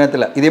 2 மணி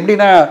நேரத்தில். இது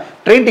எப்படின்னா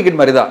ட்ரெயின் டிக்கெட்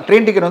மாதிரி தான்.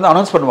 ட்ரெயின் டிக்கெட் வந்து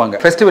அனௌன்ஸ் பண்ணுவாங்க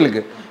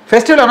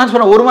ஃபெஸ்டிவல் அனௌன்ஸ்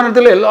பண்ண 1 மணி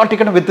நேரத்தில் எல்லா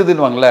டிக்கெட்டும்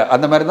விற்றுதுன்னுவாங்கல்ல,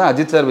 அந்த மாதிரி தான்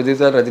அஜித் சார் விஜய்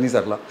சார் ரஜினி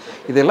சார்லாம்.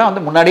 இதெல்லாம்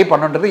வந்து முன்னாடியே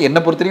பண்ணுன்றது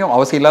என்னை பொறுத்தவரையும்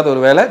அவசியம் இல்லாத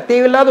ஒரு வேலை,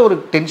 தேவையில்லாத ஒரு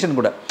டென்ஷன்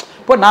கூட.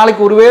 இப்போ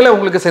நாளைக்கு ஒரு வேளை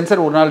உங்களுக்கு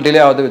சென்சர் ஒரு நாள் டிலே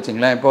ஆகுது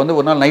வச்சுங்களேன், இப்போ வந்து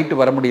ஒரு நாள் நைட்டு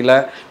வர முடியல,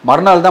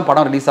 மறுநாள் தான்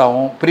படம் ரிலீஸ்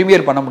ஆகும்,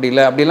 ப்ரீமியர் பண்ண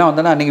முடியல, அப்படிலாம்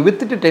வந்தோன்னா நீங்கள்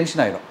வித்துட்டு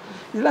டென்ஷன் ஆகிடும்.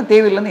 இதெல்லாம்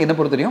தேவையில்லைன்னு என்ன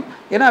பொறுத்தவரையும்.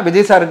 ஏன்னா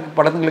விஜய் சார்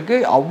படங்களுக்கு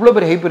அவ்வளோ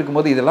பெரிய ஹைப்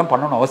இருக்கும்போது இதெல்லாம்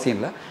பண்ணணும்னு அவசியம்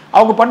இல்லை.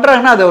 அவங்க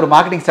பண்ணுறாங்கன்னா அதை ஒரு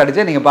மார்க்கெட்டிங்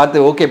ஸ்ட்ராட்டஜியை நீங்கள்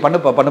பார்த்து ஓகே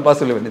பண்ணுப்பா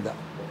சொல்ல வேண்டியதான்.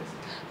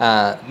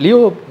 லியோ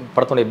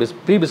படத்துடைய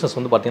ப்ரீ பிஸ்னஸ்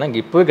வந்து பார்த்தீங்கன்னா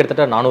இங்கே இப்போவே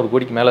கிட்டத்தட்ட 400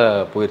 கோடிக்கு மேலே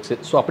போயிடுச்சு.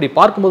 ஸோ அப்படி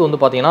பார்க்கும்போது வந்து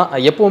பார்த்தீங்கன்னா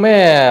எப்போவுமே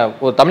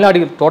ஒரு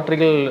தமிழ்நாடு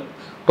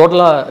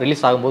டோட்டலாக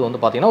ரிலீஸ் ஆகும்போது வந்து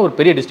பார்த்தீங்கன்னா ஒரு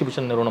பெரிய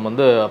டிஸ்ட்ரிபியூஷன் நிறுவனம்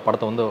வந்து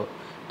படத்தை வந்து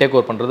டேக்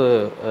ஓவர் பண்ணுறது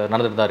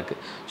நடந்துட்டு தான்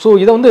இருக்குது. ஸோ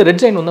இதை வந்து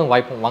ரெட் ஜெயின் வந்து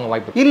வாங்க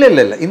வாய்ப்பு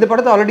இல்லை. இந்த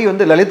படத்தை ஆல்ரெடி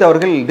வந்து லலித்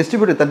அவர்கள்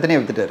டிஸ்ட்ரிபியூட்டர்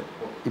தனித்தனியாக வித்துட்டார்.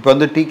 இப்போ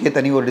வந்து டிகே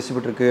தனி ஒரு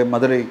டிஸ்ட்ரிபியூட்டருக்கு,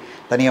 மதுரை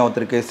தனியாக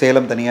ஒருத்தருக்கு,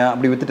 சேலம் தனியாக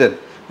அப்படி வித்துட்டார்.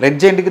 ரெட்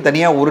ஜெயிண்ட்டுக்கு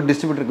தனியாக ஒரு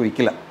டிஸ்ட்ரிபியூட்டருக்கு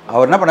விற்கல.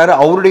 அவர் என்ன பண்ணார்,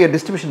 அவருடைய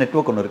டிஸ்ட்ரிபியூஷன்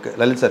நெட்வொர்க் ஒன்று இருக்குது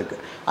லலித் சாருக்கு,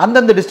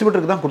 அந்தந்த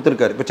டிஸ்ட்ரிபியூட்டருக்கு தான்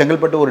கொடுத்துருக்காரு. இப்போ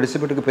செங்கல்பட்டு ஒரு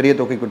டிஸ்ட்ரிபியூட்டருக்கு பெரிய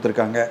தொகை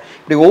கொடுத்துருக்காங்க.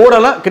 இப்படி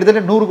ஓவராலாக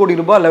கிட்டத்தட்ட 100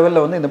 கோடி ரூபாய்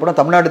லெவலில் வந்து இந்த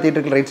படம் தமிழ்நாடு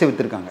தியேட்டருக்கு ரைட்ஸே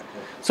விற்றுருக்காங்க.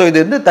 ஸோ இது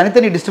வந்து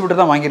தனித்தனி டிஸ்ட்ரிபியூட்டர்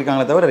தான்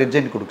வாங்கியிருக்காங்களே தவிர ரெட்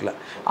ஜெயிண்ட் கொடுக்கல.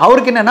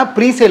 அவருக்கு என்னென்னா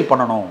ப்ரீசேல்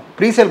பண்ணணும்,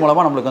 ப்ரீசேல்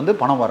மூலமாக நம்மளுக்கு வந்து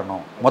பணம்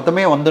வரணும்,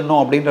 மொத்தமே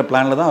வந்துடணும் அப்படின்ற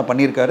பிளானில் தான்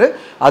பண்ணியிருக்காரு.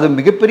 அது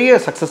மிகப்பெரிய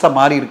சக்ஸஸாக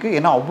மாறி இருக்குது.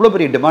 ஏன்னா அவ்வளோ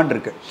பெரிய டிமாண்ட்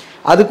இருக்குது.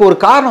 அதுக்கு ஒரு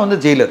காரணம் வந்து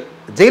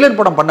ஜெயிலர்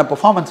படம் பண்ண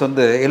பெர்ஃபார்மன்ஸ்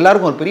வந்து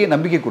எல்லாருக்கும் ஒரு பெரிய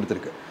நம்பிக்கை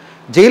கொடுத்துருக்கு.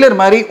 ஜெயிலர்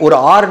மாதிரி ஒரு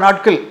 6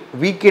 நாட்கள்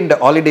வீக்கெண்ட்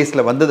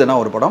ஹாலிடேஸில் வந்ததுன்னா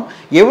ஒரு படம்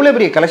எவ்வளோ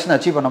பெரிய கலெக்ஷன்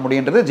அச்சீவ் பண்ண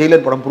முடியுன்றது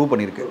ஜெயிலர் படம் ப்ரூவ்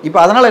பண்ணியிருக்கு. இப்போ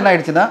அதனால் என்ன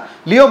ஆயிடுச்சுன்னா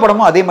லியோ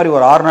படமும் அதே மாதிரி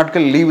ஒரு 6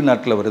 நாட்கள் லீவு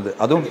நாட்டில் வருது,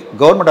 அதுவும்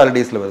கவர்மெண்ட்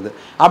ஹாலிடேஸில் வருது.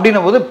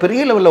 அப்படின்னும் போது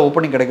பெரிய லெவலில்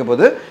ஓப்பனிங் கிடைக்க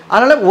போது.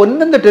 அதனால்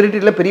எந்தெந்த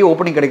டெரிட்டரியில் பெரிய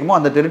ஓப்பனிங் கிடைக்குமோ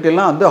அந்த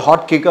டெரிட்டரிலாம் வந்து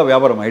ஹாட் கேக்காக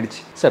வியாபாரம்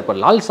ஆயிடுச்சு. சார் இப்போ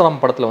லால்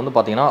சலாம் படத்தில் வந்து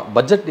பார்த்தீங்கன்னா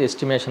பட்ஜெட்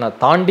எஸ்டிமேஷனை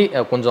தாண்டி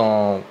கொஞ்சம்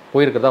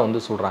போயிருக்கிறதா வந்து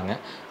சொல்கிறாங்க.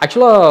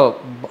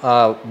 ஆக்சுவலாக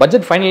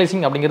பட்ஜெட்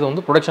ஃபைனலைசிங் அப்படிங்கிறது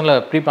வந்து ப்ரொடக்ஷனில்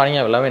ப்ரீ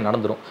பிளானிங்காக எல்லாமே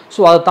நடந்துடும்.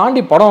 ஸோ அதை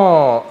தாண்டி படம்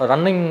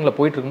ரன்னிங்கில்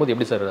போயிட்டு இருக்கும்போது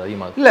எப்படி சார்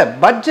அதிகமாக? இல்லை,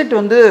 பட்ஜெட்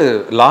வந்து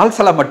லால்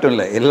சலாம் மட்டும்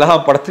இல்லை, எல்லா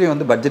படத்துலையும்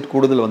வந்து பட்ஜெட்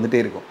கூடுதல் வந்துகிட்டே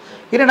இருக்கும்.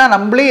 ஏன்னா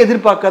நம்மளே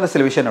எதிர்பார்க்காத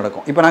சில விஷயம்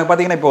நடக்கும். இப்போ நாங்கள்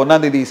பார்த்தீங்கன்னா இப்போ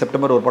 1ஆம் தேதி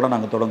செப்டம்பர் ஒரு படம்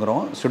நாங்கள்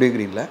தொடங்குறோம் ஸ்டுடியோ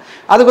கிரீனில்.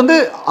 அதுக்கு வந்து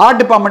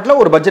ஆர்ட் டிபார்ட்மெண்ட்டில்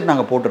ஒரு பட்ஜெட்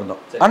நாங்கள்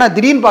போட்டிருந்தோம். ஆனால்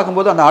திடீர்னு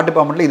பார்க்கும்போது அந்த ஆர்ட்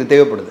டிபார்ட்மெண்ட்டில் இது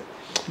தேவைப்படுது.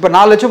 இப்போ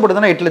 4 லட்சம்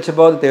போடுதுன்னா 8 லட்ச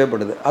ரூபாவது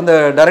தேவைப்படுது. அந்த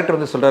டைரக்டர்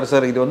வந்து சொல்கிறார்,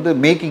 சார் இது வந்து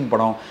மேக்கிங்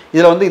படம்,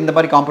 இதில் வந்து இந்த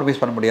மாதிரி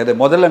காம்ப்ரமைஸ் பண்ண முடியாது,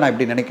 முதல்ல நான்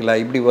இப்படி நினைக்கல,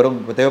 இப்படி வரும்,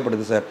 இப்போ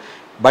தேவைப்படுது சார்.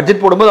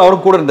 பட்ஜெட் போடும்போது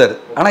அவரும் கூட இருந்தார்.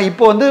 ஆனால்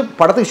இப்போ வந்து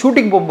படத்துக்கு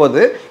ஷூட்டிங்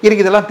போகும்போது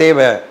எனக்கு இதெல்லாம்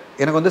தேவை,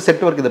 எனக்கு வந்து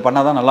செட் ஒர்க் இது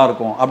பண்ணால் தான்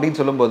நல்லாயிருக்கும் அப்படின்னு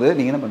சொல்லும்போது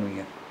நீங்கள் என்ன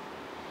பண்ணுவீங்க?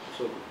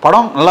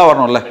 படம் நல்லா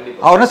வரணும்ல.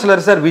 அவர் என்ன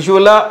சொல்கிறார், சார்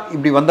விஷுவலாக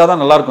இப்படி வந்தால் தான்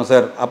நல்லாயிருக்கும்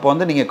சார், அப்போ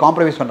வந்து நீங்கள்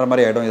காம்ப்ரமைஸ் பண்ணுற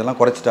மாதிரி ஆகிடும், இதெல்லாம்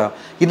குறைச்சிட்டா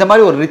இந்த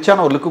மாதிரி ஒரு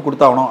ரிச்சான ஒரு லுக்கு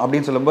கொடுத்தாகணும்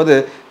அப்படின்னு சொல்லும்போது,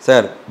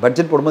 சார்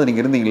பட்ஜெட் போடும்போது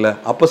நீங்கள் இருந்தீங்களே,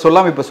 அப்போ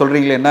சொல்லாமல் இப்போ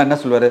சொல்கிறீங்களே என்ன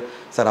சொல்லுவார்,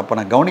 சார் அப்போ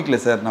நான் கவனிக்கல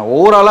சார், நான்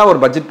ஓவராலாக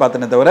ஒரு பட்ஜெட்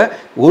பார்த்தேனே தவிர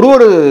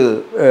ஒரு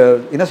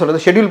என்ன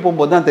சொல்கிறது ஷெட்யூல்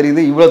போகும்போது தான்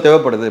தெரியுது இவ்வளோ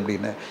தேவைப்படுது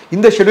அப்படின்னு,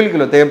 இந்த ஷெட்யூலுக்கு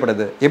இவ்வளோ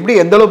தேவைப்படுது. எப்படி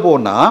எந்த அளவு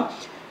போகும்னா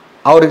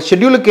அவருக்கு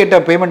ஷெட்யூலுக்கு கேட்ட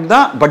பேமெண்ட்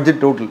தான்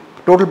பட்ஜெட்,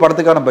 டோட்டல்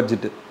படத்துக்கான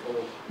பட்ஜெட்டு.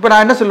 இப்போ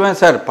நான் என்ன சொல்லுவேன்,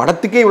 சார்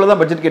படத்துக்கே இவ்வளோ தான்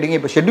பட்ஜெட் கேட்டீங்க,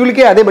 இப்போ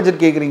ஷெட்யூலுக்கே அதே பட்ஜெட்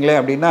கேட்குறீங்களே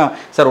அப்படின்னா,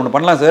 சார் ஒன்று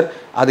பண்ணலாம் சார்,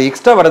 அது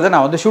எக்ஸ்ட்ரா வரதை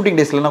நான் வந்து ஷூட்டிங்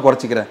டேஸ்லாம்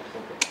குறைச்சிக்கிறேன்.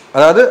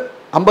 அதாவது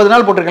 50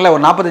 நாள் போட்டிருக்கேன்ல,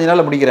 ஒரு 45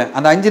 நாளில் முடிக்கிறேன்,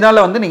 அந்த 5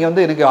 நாளில் வந்து நீங்கள்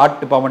வந்து எனக்கு ஆர்ட்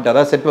டிபார்ட்மெண்ட்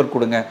அதாவது செட் ஒர்க்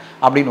கொடுங்க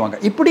அப்படின்வாங்க.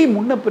 இப்படி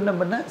முன்ன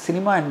பின்ன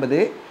சினிமா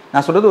என்பதே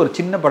நான் சொல்கிறது ஒரு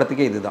சின்ன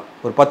படத்துக்கே இதுதான்.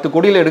 ஒரு 10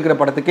 கோடியில் எடுக்கிற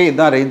படத்துக்கே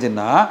இதுதான்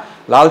ரேஞ்சுன்னா,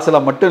 லால்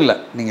சலாம் மட்டும் இல்லை,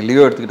 நீங்கள்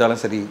லியோ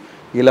எடுத்துக்கிட்டாலும் சரி,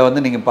 இல்லை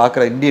வந்து நீங்கள்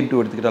பார்க்குற இந்தியன்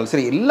 2 எடுத்துக்கிட்டாலும்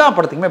சரி, எல்லா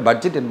படத்துக்குமே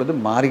பட்ஜெட்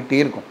என்பது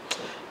மாறிட்டே இருக்கும்.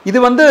 இது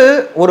வந்து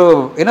ஒரு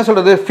என்ன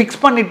சொல்கிறது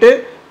ஃபிக்ஸ் பண்ணிவிட்டு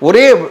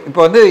ஒரே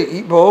இப்போ வந்து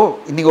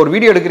இப்போது நீங்கள் ஒரு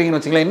வீடியோ எடுக்கிறீங்கன்னு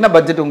வச்சுக்கலாம், என்ன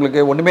பட்ஜெட்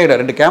உங்களுக்கு ஒன்றுமே இல்லை,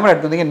 2 கேமரா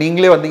எடுத்து வந்தீங்க,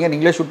 நீங்களே வந்தீங்க,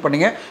 நீங்களே ஷூட்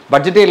பண்ணீங்க,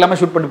 பட்ஜெட்டே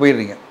இல்லாமல் ஷூட் பண்ணிட்டு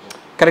போயிடுறீங்க,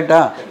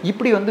 கரெக்டாக?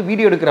 இப்படி வந்து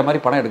வீடியோ எடுக்கிற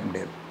மாதிரி படம் எடுக்க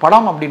முடியாது.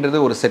 படம்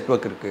அப்படின்றது ஒரு செட்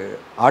ஒர்க் இருக்குது,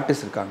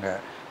 ஆர்டிஸ்ட் இருக்காங்க,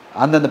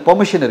 அந்தந்த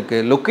பெர்மிஷன்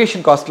இருக்குது,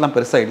 லொக்கேஷன் காஸ்ட்லாம்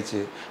பெருசாகிடுச்சு.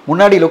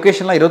 முன்னாடி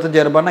லொக்கேஷன்லாம்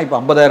 25,000 ரூபாய்னா இப்போ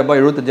 50,000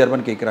 ரூபாய்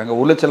 75,000 கேட்குறாங்க,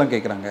 1 லட்சம்லாம்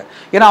கேட்குறாங்க.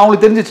 ஏன்னா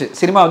அவங்களுக்கு தெரிஞ்சிச்சு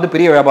சினிமா வந்து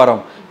பெரிய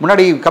வியாபாரம்.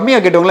 முன்னாடி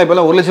கம்மியாக கேட்டவங்களாம்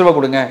இப்போலாம் 1 லட்ச ரூபா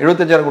கொடுங்க,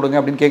 75,000 கொடுங்க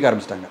அப்படின்னு கேட்க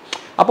ஆரம்பிச்சிட்டாங்க.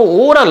 அப்போ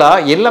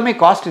ஓவராலாக எல்லாமே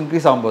காஸ்ட்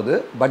இன்க்ரீஸ் ஆகும்போது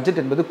பட்ஜெட்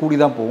என்பது கூடி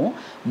தான் போகும்.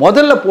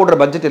 முதல்ல போடுற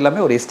பட்ஜெட் எல்லாமே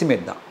ஒரு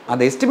எஸ்டிமேட் தான்,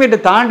 அந்த எஸ்டிமேட்டை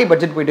தாண்டி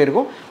பட்ஜெட் போயிட்டே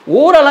இருக்கும்.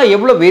 ஓவராலாக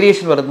எவ்வளோ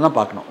வேரியேஷன் வருதுன்னு தான்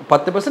பார்க்கணும்.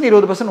 10%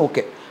 20%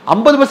 ஓகே,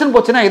 50%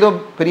 போச்சுன்னா ஏதோ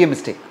பெரிய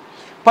மிஸ்டேக்.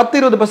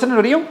 10-20%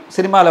 வரையும்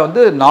சினிமாவில்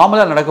வந்து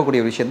நார்மலாக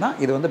நடக்கக்கூடிய விஷயம் தான்.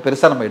 இது வந்து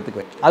பெருசாக நம்ம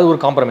எடுத்துக்குவேன். அது ஒரு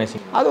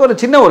காம்ப்ரமைசிங், அது ஒரு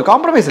சின்ன ஒரு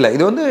காம்ப்ரமைஸ் இல்லை,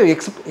 இது வந்து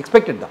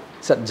எக்ஸ்பெக்டட் தான்.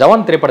 சார்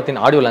ஜவான் திரைப்படத்தின்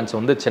ஆடியோ லான்ச்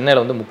வந்து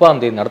சென்னையில் வந்து 30ஆம்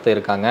தேதி நடத்த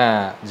இருக்காங்க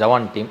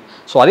ஜவான் டீம்.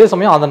 ஸோ அதே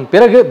சமயம் அதன்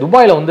பிறகு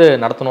துபாயில் வந்து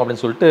நடத்தணும்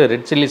அப்படின்னு சொல்லிட்டு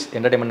ரெட் சில்லிஸ்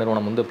என்டர்டைன்மெண்ட்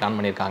நிறுவனம் வந்து பிளான்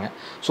பண்ணியிருக்காங்க.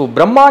 ஸோ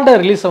பிரம்மாண்ட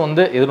ரிலீஸை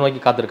வந்து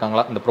எதிர்நோக்கி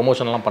காத்திருக்காங்களா இந்த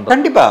ப்ரொமோஷன்லாம் பண்ணுறது?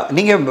 கண்டிப்பாக.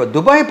 நீங்கள்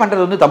துபாய்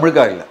பண்ணுறது வந்து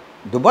தமிழுக்காக இல்லை,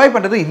 துபாய்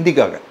பண்ணுறது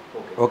ஹிந்திக்காக,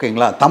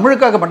 ஓகேங்களா?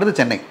 தமிழுக்காக பண்ணுறது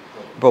சென்னை.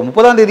 இப்போ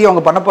 30ஆம் தேதி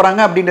அவங்க பண்ண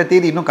போகிறாங்க அப்படின்ற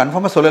தேதி இன்னும்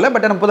கன்ஃபார்மாக சொல்லலை.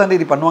 பட் 30ஆம்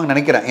தேதி பண்ணுவாங்கன்னு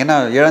நினைக்கிறேன். ஏன்னா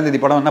 7ஆம் தேதி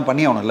படம் என்ன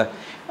பண்ணி ஆகணும்ல.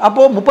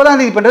 அப்போது 30ஆம்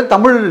தேதி பண்ணுறது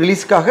தமிழ்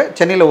ரிலீஸ்க்காக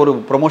சென்னையில் ஒரு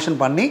ப்ரொமோஷன்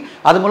பண்ணி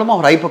அது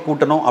மூலமாக ஒரு ஹைப்பை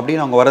கூட்டணும்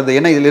அப்படின்னு அவங்க வரது.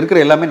 ஏன்னா இதில்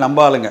இருக்கிற எல்லாமே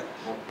நம்ம ஆளுங்க.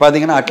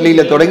 பார்த்தீங்கன்னா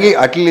அட்லியில்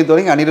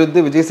தொடங்கி அனிருத்,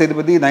 விஜய்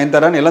சேதுபதி,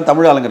 நயன்தாரான்னு எல்லாம்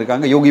தமிழ் ஆளுங்க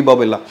இருக்காங்க, யோகி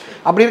பாபு எல்லாம்.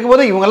 அப்படி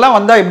இருக்கும்போது இவங்கெல்லாம்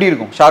வந்தால் எப்படி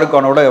இருக்கும்? ஷாருக்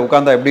கானோட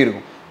உட்காந்தா எப்படி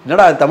இருக்கும்?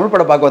 என்னடா தமிழ்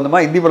படம் பார்க்க வந்தோமா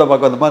ஹிந்தி படம்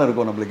பார்க்க வந்தோமா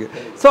இருக்கும் நம்மளுக்கு.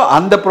 ஸோ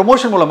அந்த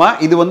ப்ரொமோஷன்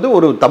மூலமாக இது வந்து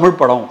ஒரு தமிழ்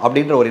படம்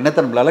அப்படின்ற ஒரு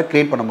எண்ணத்தை நம்மளால்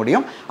கிரியேட் பண்ண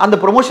முடியும். அந்த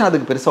ப்ரொமோஷன்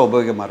அதுக்கு பெருசாக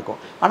உபயோகமாக இருக்கும்.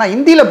 ஆனால்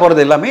இந்தியில்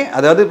போகிறது எல்லாமே,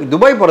 அதாவது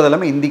துபாய் போகிறது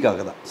எல்லாமே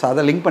இந்திக்காக தான். ஸோ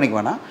அதை லிங்க் பண்ணிக்க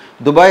வேணாம்.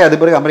 துபாய், அது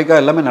பிறகு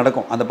அமெரிக்கா எல்லாமே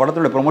நடக்கும். அந்த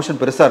படத்தோட ப்ரொமோஷன்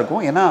பெருசாக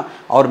இருக்கும். ஏன்னா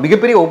அவர்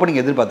மிகப்பெரிய ஓப்பனிங்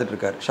எதிர்பார்த்துட்டு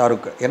இருக்கார்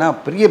ஷாருக். ஏன்னா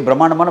பெரிய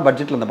பிரம்மாண்டமான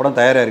பட்ஜெட்டில் அந்த படம்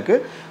தயாராக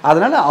இருக்குது.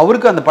 அதனால்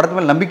அவருக்கு அந்த படத்து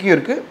மேலே நம்பிக்கையும்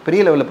இருக்குது.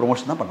 பெரிய லெவலில்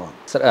ப்ரொமோஷன் தான் பண்ணுவாங்க.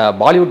 சார்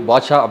பாலிவுட்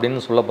பாட்ஷா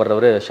அப்படின்னு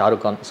சொல்லப்படுறவர்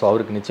ஷாருக் கான். ஸோ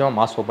அவருக்கு நிச்சயமாக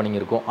மாஸ்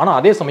ஓப்பனிங் இருக்கும். ஆனால்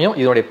அதே சமயம்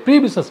இதோடைய ப்ரீ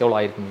பிஸ்னஸ் எவ்வளோ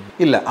ஆயிருக்கும்?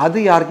 இல்லை, அது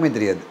யாருக்குமே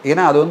தெரியாது.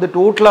 ஏன்னா அது வந்து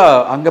டோட்டலாக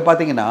அங்கே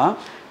பார்த்தீங்கன்னா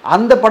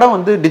அந்த படம்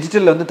வந்து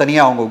டிஜிட்டலில் வந்து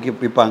தனியாக அவங்க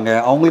விற்பாங்க.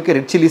 அவங்களுக்கு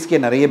ரெட் சில்லிஸ்க்கே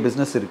நிறைய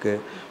பிஸ்னஸ்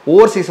இருக்குது.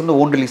 ஓவர்சீஸ் வந்து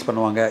ஓன் ரிலீஸ்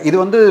பண்ணுவாங்க. இது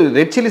வந்து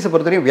ரெட் சில்லிஸை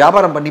பொறுத்தவரையும்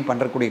வியாபாரம் பண்ணி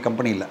பண்ணுறக்கூடிய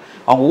கம்பெனி இல்லை.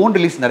 அவங்க ஓன்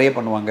ரிலீஸ் நிறைய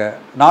பண்ணுவாங்க.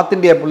 நார்த்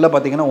இந்தியா ஃபுல்லாக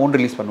பார்த்தீங்கன்னா ஓன்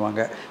ரிலீஸ்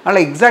பண்ணுவாங்க.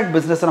 அதனால் எக்ஸாக்ட்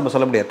பிஸ்னஸை நம்ம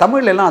சொல்ல முடியாது.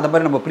 தமிழ்ல எல்லாம் அந்த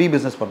மாதிரி நம்ம ப்ரீ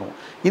பிஸ்னஸ் பண்ணுவோம்.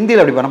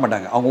 இந்தியில் அப்படி பண்ண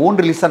மாட்டாங்க. அவங்க ஓன்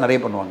ரிலீஸ் தான் நிறைய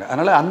பண்ணுவாங்க.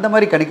 அதனால் அந்த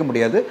மாதிரி கணிக்க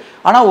முடியாது.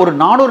 ஆனால் ஒரு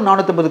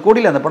 400-450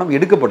 கோடியில் அந்த படம்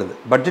எடுக்கப்படுது.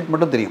 பட்ஜெட்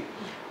மட்டும் தெரியும்.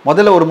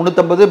 முதல்ல ஒரு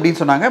 350 அப்படின்னு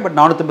சொன்னாங்க. பட்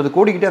 450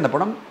 கோடிக்கிட்டே அந்த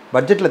படம்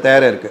பட்ஜெட்டில்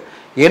தயாராக இருக்குது.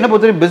 என்னை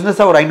பொறுத்தவரைக்கும்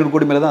பிஸ்னஸாக ஒரு 500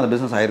 கோடி மேலே தான் அந்த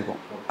பிஸ்னஸ் ஆயிருக்கும்.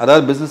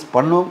 அதாவது பிஸ்னஸ்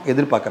பண்ணும்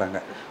எதிர்பார்க்குறாங்க.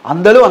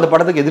 அந்தளவு அந்த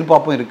படத்துக்கு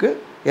எதிர்பார்ப்பும் இருக்குது.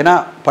 ஏன்னா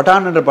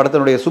பட்டான் என்ற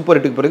படத்தினுடைய சூப்பர்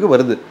ஹிட்டுக்கு பிறகு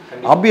வருது.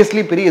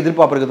 ஆப்வியஸ்லி பெரிய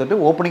எதிர்பார்ப்பு இருக்கிறது.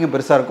 ஓப்பனிங்கும்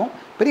பெருசாக இருக்கும்.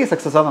 பெரிய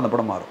சக்ஸஸாக தான் அந்த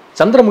படம் மாறும்.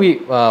 சந்திரமுகி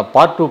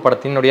பார்ட் 2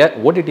 படத்தினுடைய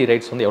ஓடிடி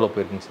ரைட்ஸ் வந்து எவ்வளோ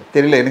போயிருக்குங்க சார்?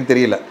 தெரியல, எனக்கு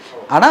தெரியல.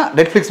 ஆனால்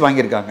நெட்ஃப்ளிக்ஸ்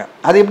வாங்கியிருக்காங்க.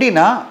 அது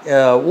எப்படின்னா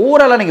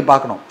ஓவராலாக நீங்கள்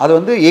பார்க்கணும். அது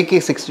வந்து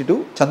AK62,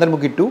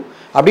 சந்திரமுகி 2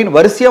 அப்படின்னு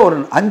வரிசையாக ஒரு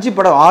 5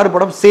 படம் 6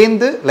 படம்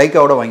சேர்ந்து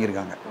லைக்காவோட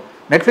வாங்கியிருக்காங்க.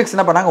 நெட்ஃப்ளிக்ஸ்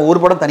என்ன பண்ணாங்க, ஒரு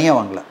படம் தனியாக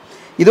வாங்கல,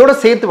 இதோட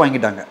சேர்த்து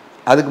வாங்கிட்டாங்க.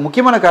 அதுக்கு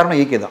முக்கியமான காரணம்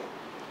AK தான்.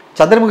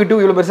 சந்திரமுகி 2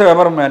 இவ்வளோ பெருசாக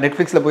வியாபாரம்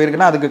நெட்ஃப்ளிக்ஸில்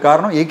போயிருக்குன்னா அதுக்கு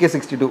காரணம்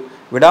AK62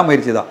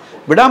 விடாமுயற்சி தான்.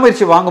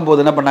 விடாமுயற்சி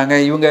வாங்கும்போது என்ன பண்ணாங்க,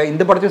 இவங்க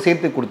இந்த படத்தையும்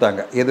சேர்த்து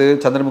கொடுத்தாங்க. எது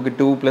Sanjay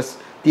 2 ப்ளஸ்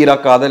தீரா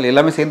காதல்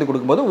எல்லாமே சேர்ந்து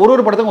கொடுக்கும்போது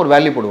ஒரு படத்துக்கும் ஒரு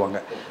வேல்யூ போடுவாங்க.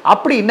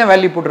 அப்படி என்ன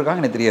வேல்யூ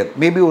போட்டிருக்காங்க எனக்கு தெரியாது.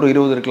 மேபி ஒரு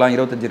 20 இருக்கலாம்,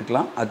 25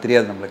 இருக்கலாம், அது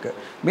தெரியாது நம்மளுக்கு.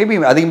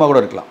 மேபி அதிகமாக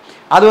கூட இருக்கலாம்.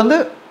 அது வந்து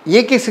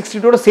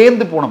AK62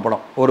 சேர்ந்து போன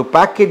படம், ஒரு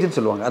பேக்கேஜ்னு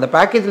சொல்லுவாங்க. அந்த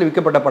பேக்கேஜில்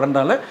விற்கப்பட்ட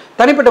படம்னால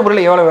தனிப்பட்ட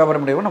முறையில் எவ்வளோ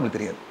வியாபாரம் முடியுமோ நம்மளுக்கு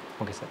தெரியாது.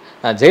 Okay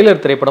sir.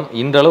 ஜெயிலர் திரைப்படம்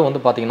இன்றளவு வந்து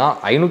பார்த்தீங்கன்னா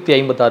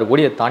 556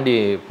 கோடியை தாண்டி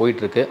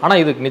போயிட்டுருக்கு. ஆனால்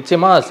இதுக்கு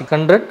நிச்சயமாக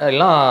 600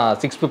 இல்லைனா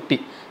 650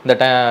 இந்த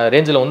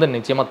ரேஞ்சில் வந்து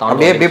நிச்சயமாக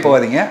தாண்டி அப்படியே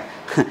போகாதீங்க.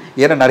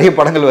 ஏன்னா நிறைய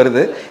படங்கள்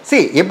வருது.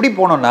 எப்படி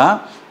போனோம்னா,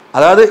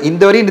 அதாவது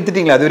இந்த வரையும்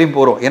நிறுத்திட்டீங்களா, அது வரையும்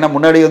போகிறோம். ஏன்னா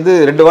முன்னாடி வந்து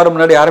 2 வாரம்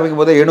முன்னாடி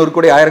ஆரம்பிக்கும் போது 700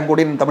 கோடி 1000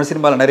 கோடின்னு தமிழ்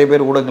சினிமாவில் நிறைய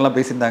பேர் ஊடகங்கள்லாம்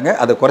பேசியிருந்தாங்க.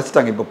 அதை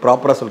குறைச்சிட்டாங்க, இப்போ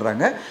ப்ராப்பராக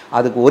சொல்கிறாங்க.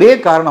 அதுக்கு ஒரே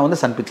காரணம்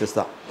வந்து சன் பிக்சர்ஸ்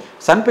தான்.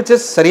 சன்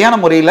பிக்சர்ஸ் சரியான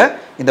முறையில்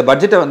இந்த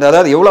பட்ஜெட்டை வந்து,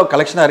 அதாவது எவ்வளோ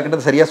கலெக்ஷனாக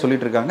இருக்குன்றது சரியாக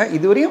சொல்லிட்டு இருக்காங்க.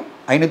 இதுவரையும்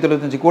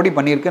 575 கோடி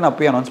பண்ணியிருக்குன்னு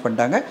அப்போயே அனௌன்ஸ்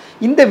பண்ணிட்டாங்க.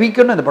 இந்த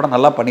வீக்கெண்டும் இந்த படம்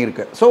நல்லா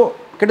பண்ணியிருக்கு. ஸோ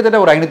கிட்டத்தட்ட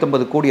ஒரு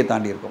 550 கோடியை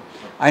தாண்டி இருக்கும்.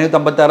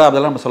 556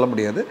 அதெல்லாம் நம்ம சொல்ல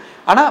முடியாது.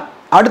 ஆனால்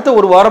அடுத்த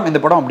ஒரு வாரம்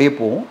இந்த படம் அப்படியே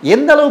போகும்.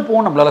 எந்த அளவு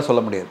போகும் நம்மளால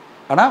சொல்ல முடியாது.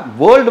 ஆனால்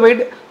வேர்ல்டு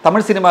வைடு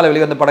தமிழ் சினிமாவில்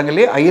வெளிவந்த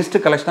படங்களே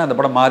ஹையஸ்ட் கலெக்ஷனாக அந்த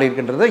படம் மாறி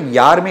இருக்குன்றதை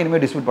யாருமே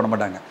இனிமேல் டிஸ்பியூட் பண்ண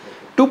மாட்டாங்க.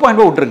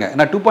 2.0 விட்டுருங்க.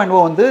 ஏன்னா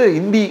 2.0 வந்து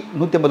ஹிந்தி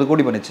 150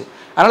 கோடி பண்ணிச்சு.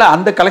 அதனால்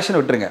அந்த கலெக்ஷன்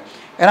விட்டுருங்க.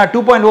 ஏன்னா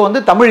 2.0 வந்து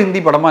தமிழ் ஹிந்தி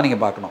படமாக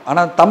நீங்கள் பார்க்கணும்.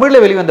 ஆனால்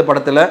தமிழில் வெளிவந்த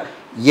படத்தில்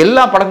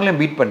எல்லா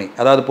படங்களையும் பீட் பண்ணி,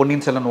 அதாவது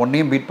பொன்னியின் செல்வன்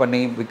 1ஐயும் பீட்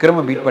பண்ணி,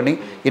 விக்ரமை பீட் பண்ணி,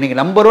 இன்றைக்கி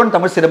நம்பர் 1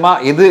 தமிழ் சினிமா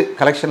எது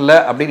கலெக்ஷனில்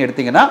அப்படின்னு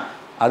எடுத்திங்கன்னா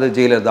அது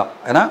ஜெயிலர் தான்.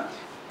 ஏன்னா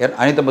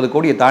 550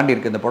 கோடியை தாண்டி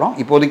இருக்குது இந்த படம்.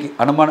 இப்போதைக்கு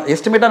அனுமான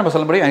எஸ்டிமேட்டாக நம்ம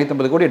சொல்ல முடியும்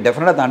 550 கோடியை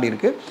டெஃபினட்டாக தாண்டி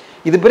இருக்குது.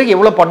 இது பிறகு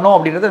எவ்வளோ பண்ணோம்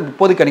அப்படின்றத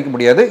இப்போதைக்கு கணிக்க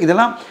முடியாது.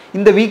 இதெல்லாம்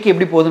இந்த வீக்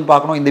எப்படி போகுதுன்னு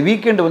பார்க்கணும். இந்த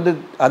வீக்கெண்டு வந்து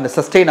அந்த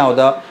சஸ்டெயின்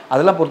ஆகுதா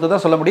அதெல்லாம் பொறுத்து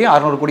தான் சொல்ல முடியும்.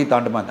 600 கோடி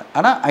தாண்டுமா.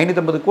 ஆனால்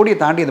 550 கோடியை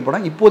தாண்டி இந்த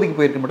படம் இப்போதைக்கு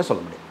போயிருக்கு மட்டும்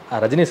சொல்ல முடியும்.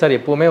 ரஜினி சார்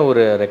எப்போவுமே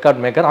ஒரு ரெக்கார்ட்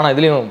மேக்கர், ஆனால்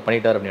இதுலேயும்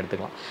பண்ணிட்டார் அப்படின்னு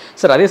எடுத்துக்கலாம்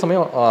சார். அதே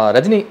சமயம்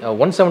ரஜினி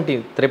 170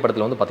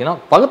 திரைப்படத்தில் வந்து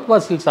பார்த்தீங்கன்னா பகத்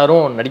பாசில்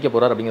சாரும் நடிக்க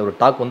போகிறார் அப்படிங்கிற ஒரு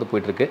டாக் வந்து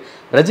போயிட்டுருக்கு.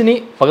 ரஜினி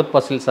பகத்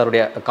பாசில்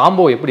சாருடைய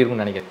காம்போ எப்படி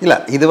இருக்குன்னு நினைக்கிறேன். இல்லை,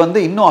 இது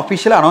வந்து இன்னும்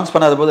அஃபிஷியலாக அனௌன்ஸ்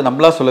பண்ணாத போது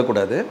நம்மளா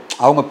சொல்லக்கூடாது.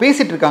 அவங்க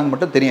பேசிகிட்டு இருக்காங்க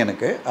மட்டும் தெரியும்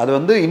எனக்கு. அது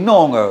வந்து இன்னும்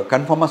அவங்க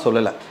கன்ஃபார்மாக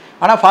சொல்லலை.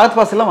 ஆனால் ஃபகத்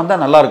ஃபாசில்லாம்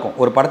வந்தால் நல்லாயிருக்கும்.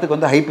 ஒரு படத்துக்கு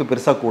வந்து ஹைப்பு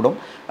பெருசாக கூடும்.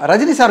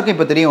 ரஜினி சாருக்கும்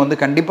இப்போ தெரியும் வந்து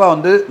கண்டிப்பாக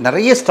வந்து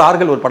நிறைய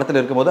ஸ்டார்கள் ஒரு படத்தில்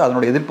இருக்கும்போது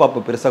அதனோட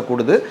எதிர்பார்ப்பு பெருசாக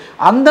கூடுது.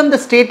 அந்தந்த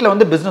ஸ்டேட்டில்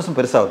வந்து பிஸ்னஸும்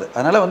பெருசாகுது.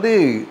 அதனால் வந்து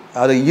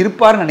அது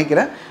இருப்பார்னு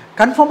நினைக்கிறேன்.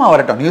 கன்ஃபார்மாக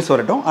வரட்டும், நியூஸ்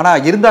வரட்டும்.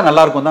 ஆனால் இருந்தால்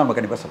நல்லாயிருக்கும் தான் நம்ம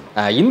கண்டிப்பாக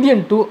சொல்லணும்.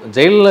 இந்தியன் 2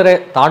 ஜெயிலரை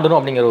தாண்டணும்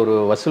அப்படிங்கிற ஒரு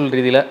வசூல்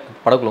ரீதியில்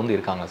படக்குள்ள வந்து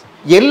இருக்காங்க சார்.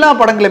 எல்லா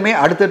படங்களுமே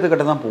அடுத்தடுத்த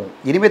கட்டம் தான் போகும்.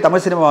 இனிமேல்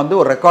தமிழ் சினிமா வந்து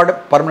ஒரு ரெக்கார்டு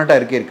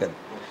பர்மனெண்ட்டாக இருக்காது.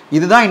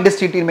 இதுதான்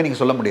இண்டஸ்ட்ரி இனிமேல்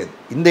நீங்கள் சொல்ல முடியாது.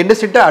 இந்த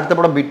இண்டஸ்ட்ரிட்ட அடுத்த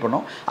படம் பீட்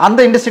பண்ணும்,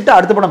 அந்த இண்டஸ்ட்ரிட்ட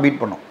அடுத்த படம்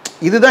பீட் பண்ணும்.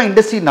 இதுதான்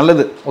இண்டஸ்ட்ரி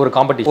நல்லது.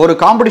 ஒரு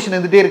காம்படிஷன்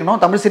இருந்துகிட்டே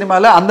இருக்கணும். தமிழ்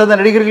சினிமாவில் அந்தந்த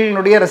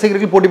நடிகர்களுடைய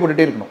ரசிகர்கள் போட்டி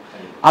போட்டுகிட்டே இருக்கணும்.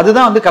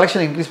 அதுதான் வந்து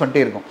கலெக்ஷன் இன்க்ரீஸ்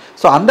பண்ணிட்டே இருக்கும்.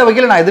 ஸோ அந்த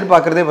வகையில் நான்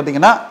எதிர்பார்க்குறதே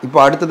பார்த்தீங்கன்னா, இப்போ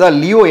அடுத்ததாக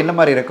லியோ என்ன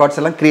மாதிரி ரெக்கார்ட்ஸ்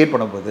எல்லாம் கிரியேட்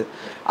பண்ணும்போது,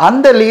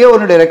 அந்த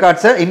லியோனுடைய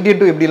ரெக்கார்ட்ஸை இந்தியன்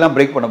 2 எப்படிலாம்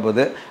பிரேக்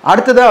பண்ணும்போது,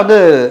 அடுத்ததாக வந்து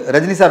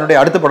ரஜினி சாருடைய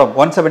அடுத்த படம்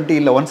 170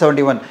 இல்லை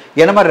 171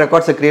 என்ன மாதிரி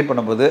ரெக்கார்ட்ஸை கிரியேட்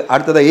பண்ணும்போது,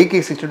 அடுத்ததாக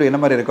AK62 என்ன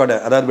மாதிரி ரெக்கார்டு,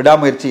 அதாவது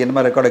விடாமுயற்சி என்ன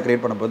மாதிரி ரெக்கார்டை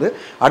கிரியேட் பண்ணும்போது,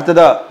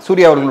 அடுத்ததாக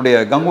சூர்யா அவர்களுடைய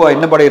கங்குவா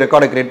என்ன படம்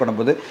ரெக்கார்டை கிரியேட்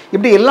பண்ணும்போது,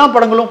 இப்படி எல்லா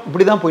படங்களும்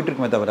இப்படி தான் போயிட்டு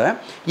இருக்குமே தவிர,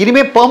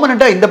 இனிமேல்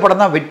பெர்மனெண்ட்டாக இந்த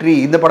படம் தான் வெற்றி,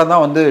 இந்த படம்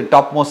தான் வந்து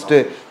டாப் மோஸ்ட்,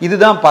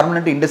 இதுதான்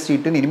பர்மனெண்ட்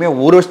இண்டஸ்ட்ரிட்டுன்னு இனிமேல்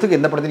ஒரு வருஷத்துக்கு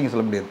எந்த படத்தையும் நீங்கள்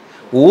சொல்ல முடியாது.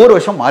 ஒவ்வொரு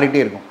வருஷம் மாறிட்டே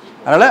இருக்கும்.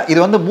 அதனால் இது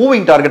வந்து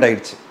மூவிங் டார்கெட்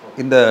ஆயிடுச்சு.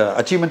 இந்த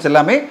அச்சீவ்மெண்ட்ஸ்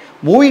எல்லாமே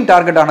மூவிங்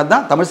டார்கெட் ஆனது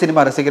தான் தமிழ்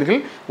சினிமா ரசிகர்கள்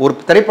ஒரு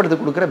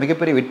திரைப்படத்துக்கு கொடுக்குற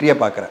மிகப்பெரிய வெற்றியாக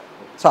பார்க்குறேன்.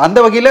 ஸோ அந்த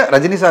வகையில்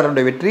ரஜினி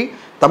சாரோட வெற்றி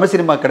தமிழ்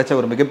சினிமா கிடைச்ச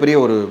ஒரு மிகப்பெரிய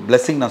ஒரு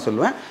பிளெஸிங் நான்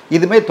சொல்லுவேன்.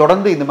 இதுமே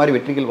தொடர்ந்து இந்த மாதிரி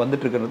வெற்றிகள்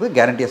வந்துட்டு இருக்கிறது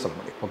கேரண்டியாக சொல்ல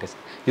முடியும். ஓகே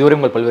சார், இதுவரை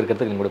உங்கள் பல்வேறு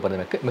கருத்துக்கள் கூட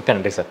பண்ணதுக்கு மிக்க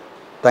நன்றி சார்.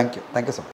 Thank you so much.